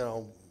that,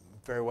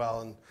 very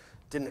well, and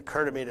it didn't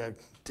occur to me to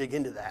dig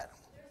into that.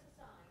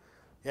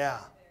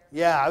 Yeah.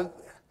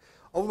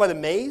 Over by the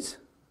maze?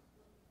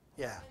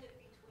 Yeah.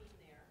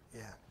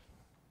 Yeah.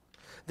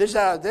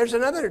 There's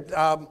another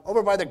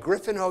over by the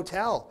Griffin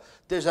Hotel.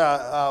 There's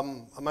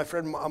my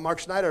friend Mark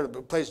Schneider,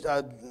 who plays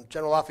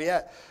General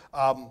Lafayette,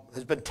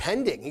 has been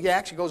tending. He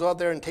actually goes out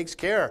there and takes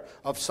care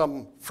of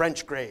some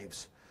French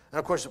graves. And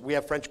of course, we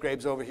have French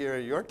graves over here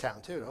at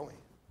Yorktown too, don't we?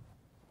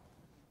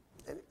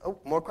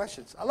 More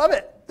questions. I love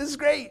it. This is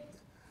great.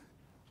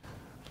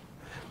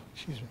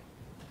 Excuse me.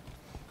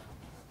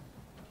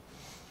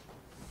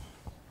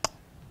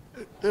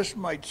 This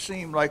might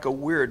seem like a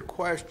weird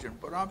question,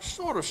 but I'm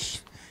sort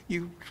of,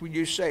 when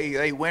you say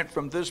they went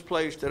from this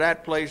place to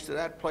that place to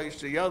that place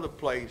to the other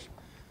place,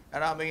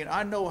 and I mean,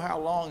 I know how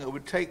long it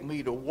would take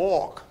me to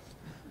walk,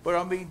 but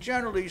I mean,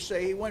 generally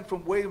say he went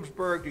from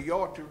Williamsburg to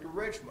York to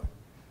Richmond.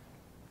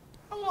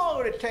 How long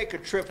would it take a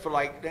trip for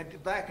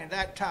back in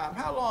that time,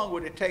 how long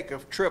would it take a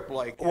trip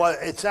like that? Well,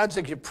 it sounds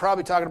like you're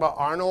probably talking about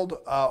Arnold,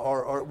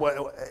 or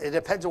what, it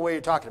depends on where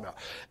you're talking about.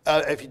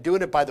 If you're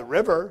doing it by the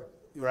river,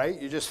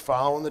 right? You're just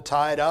following the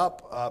tide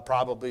up,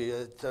 probably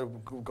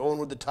going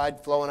with the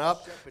tide flowing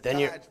up. But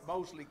then tide's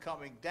mostly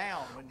coming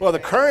down. Well, the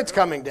current's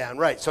coming down,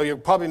 right? So you'll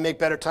probably make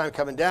better time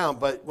coming down.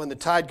 But when the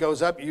tide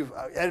goes up,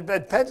 it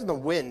depends on the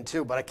wind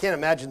too. But I can't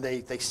imagine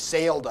they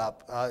sailed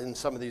up in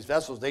some of these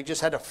vessels. They just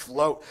had to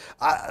float.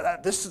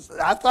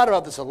 I've thought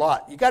about this a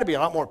lot. You got to be a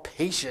lot more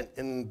patient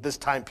in this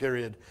time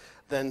period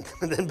than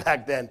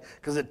back then,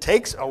 because it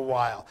takes a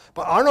while.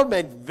 But Arnold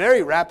made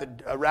very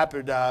rapid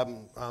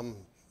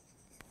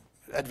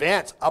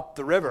advance up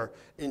the river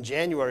in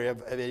January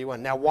of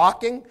 81. Now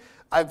walking,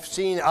 I've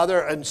seen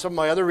in some of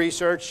my other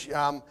research,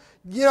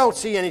 you don't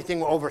see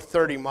anything over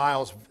 30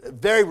 miles,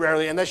 very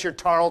rarely, unless you're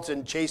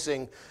Tarleton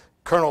chasing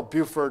Colonel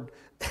Buford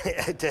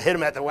to hit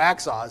him at the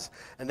Waxhaws,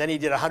 and then he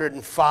did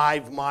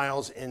 105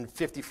 miles in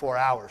 54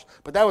 hours.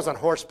 But that was on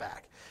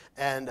horseback.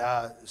 And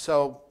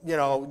so,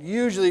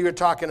 usually you're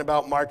talking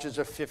about marches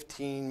of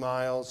 15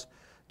 miles,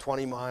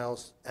 20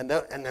 miles, and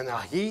then the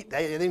heat,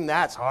 even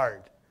that's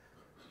hard.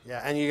 Yeah,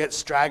 and you get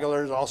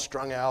stragglers all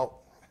strung out.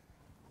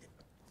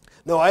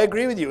 No, I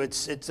agree with you.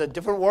 It's a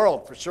different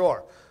world for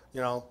sure.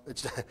 You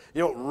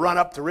don't run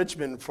up to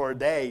Richmond for a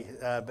day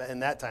in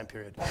that time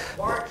period.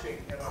 Marching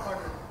at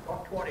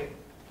 120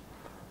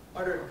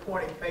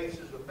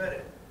 paces a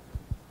minute.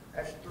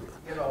 That's,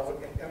 or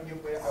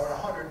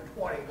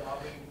 120. I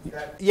mean,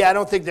 Yeah, I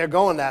don't think they're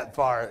going that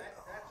far.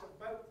 That's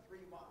about 3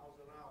 miles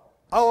an hour.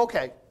 Oh,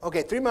 okay.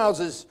 Okay, 3 miles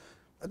is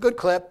a good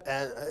clip.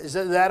 And is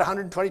that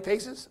 120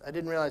 paces? I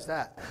didn't realize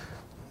that.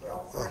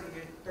 Well,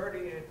 30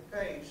 in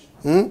pace.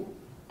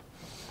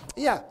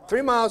 Yeah,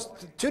 3 miles,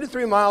 2 to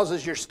 3 miles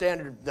is your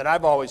standard that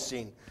I've always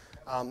seen.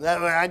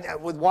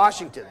 With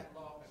Washington.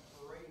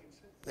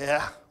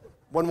 Yeah.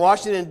 When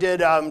Washington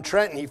did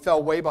Trenton, he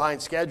fell way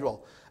behind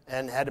schedule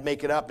and had to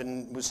make it up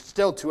and was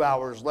still 2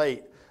 hours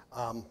late.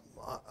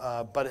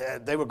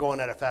 But they were going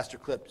at a faster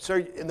clip. Sir,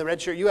 in the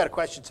red shirt, you had a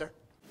question, sir?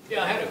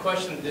 Yeah, I had a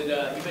question. You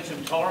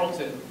mentioned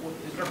Tarleton,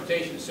 his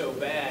reputation is so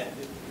bad.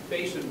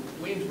 Based in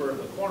Williamsburg,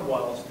 the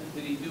Cornwallis,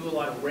 did he do a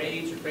lot of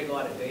raids or create a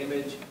lot of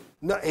damage?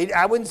 No,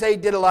 I wouldn't say he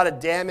did a lot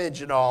of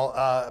damage and all,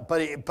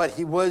 but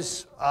he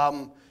was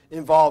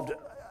involved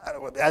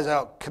as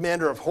a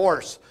commander of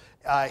horse.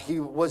 He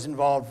was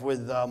involved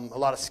with a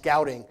lot of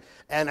scouting.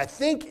 And I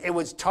think it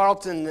was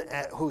Tarleton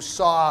who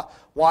saw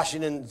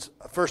Washington's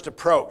first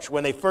approach.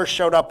 When they first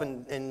showed up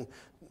in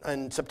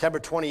September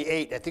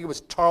 28, I think it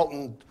was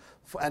Tarleton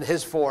and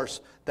his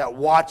force that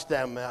watched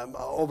them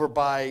over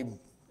by,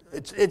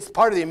 it's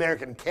part of the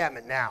American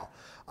encampment now,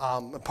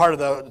 part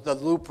of the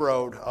loop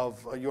road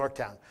of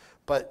Yorktown.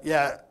 But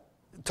yeah,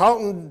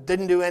 Tarleton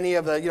didn't do any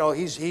of the,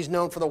 he's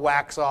known for the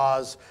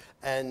Waxhaws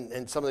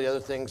and some of the other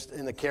things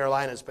in the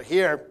Carolinas. But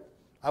here,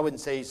 I wouldn't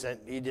say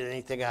he did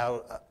anything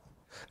out.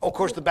 Of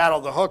course, the Battle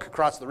of the Hook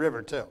across the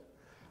river, too.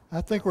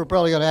 I think we're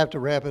probably going to have to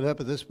wrap it up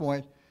at this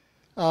point.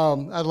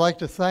 I'd like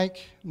to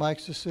thank Mike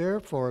Cecere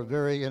for a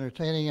very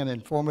entertaining and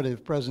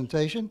informative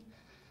presentation.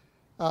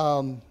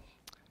 And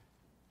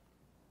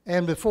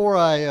before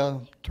I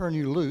turn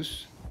you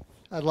loose,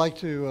 I'd like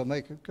to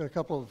make a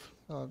couple of,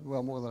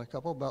 well, more than a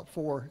couple, about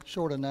 4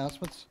 short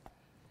announcements.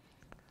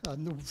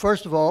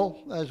 First of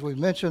all, as we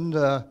mentioned,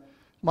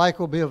 Mike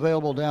will be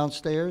available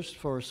downstairs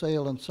for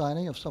sale and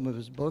signing of some of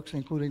his books,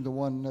 including the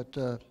one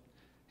that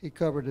he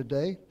covered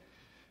today.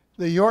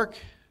 The York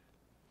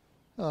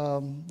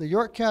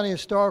County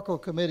Historical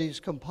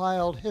Committee's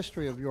compiled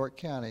history of York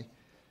County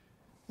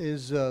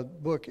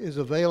book is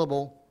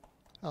available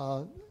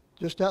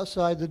just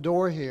outside the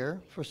door here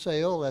for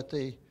sale at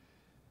the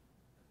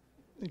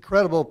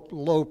incredible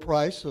low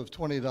price of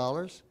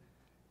 $20,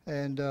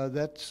 and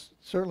that's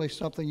certainly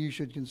something you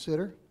should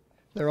consider.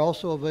 They're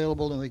also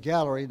available in the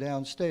gallery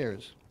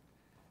downstairs.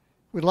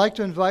 We'd like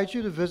to invite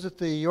you to visit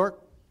the York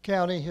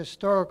County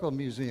Historical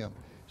Museum.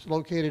 It's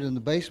located in the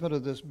basement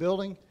of this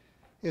building.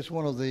 It's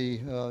one of the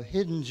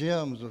hidden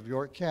gems of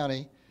York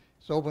County.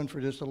 It's open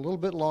for just a little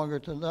bit longer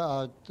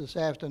this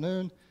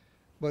afternoon,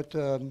 but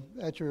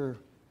at the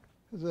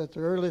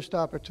earliest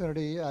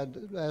opportunity,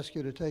 I'd ask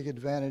you to take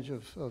advantage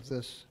of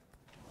this,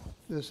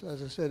 as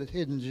I said, a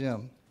hidden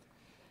gem.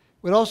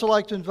 We'd also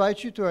like to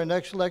invite you to our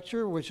next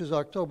lecture, which is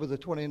October the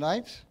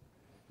 29th,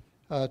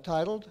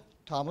 titled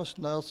Thomas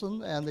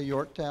Nelson and the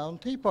Yorktown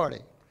Tea Party.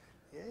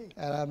 Yay.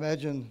 And I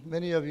imagine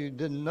many of you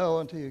didn't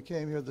know until you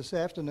came here this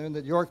afternoon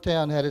that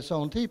Yorktown had its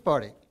own tea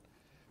party.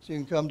 So you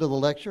can come to the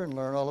lecture and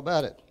learn all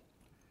about it.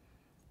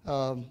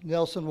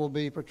 Nelson will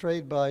be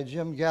portrayed by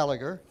Jim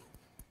Gallagher,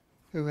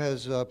 who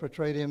has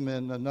portrayed him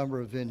in a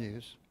number of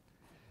venues.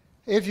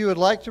 If you would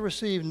like to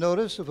receive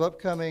notice of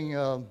upcoming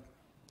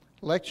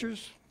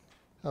lectures,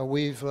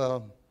 we've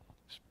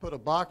put a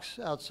box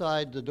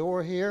outside the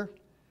door here,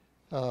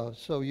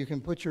 so you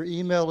can put your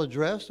email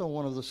address on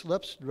one of the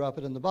slips, drop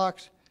it in the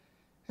box,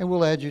 and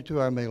we'll add you to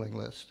our mailing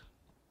list.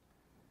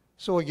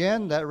 So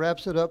again, that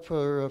wraps it up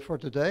for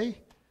today.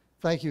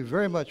 Thank you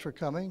very much for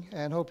coming,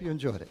 and hope you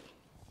enjoyed it.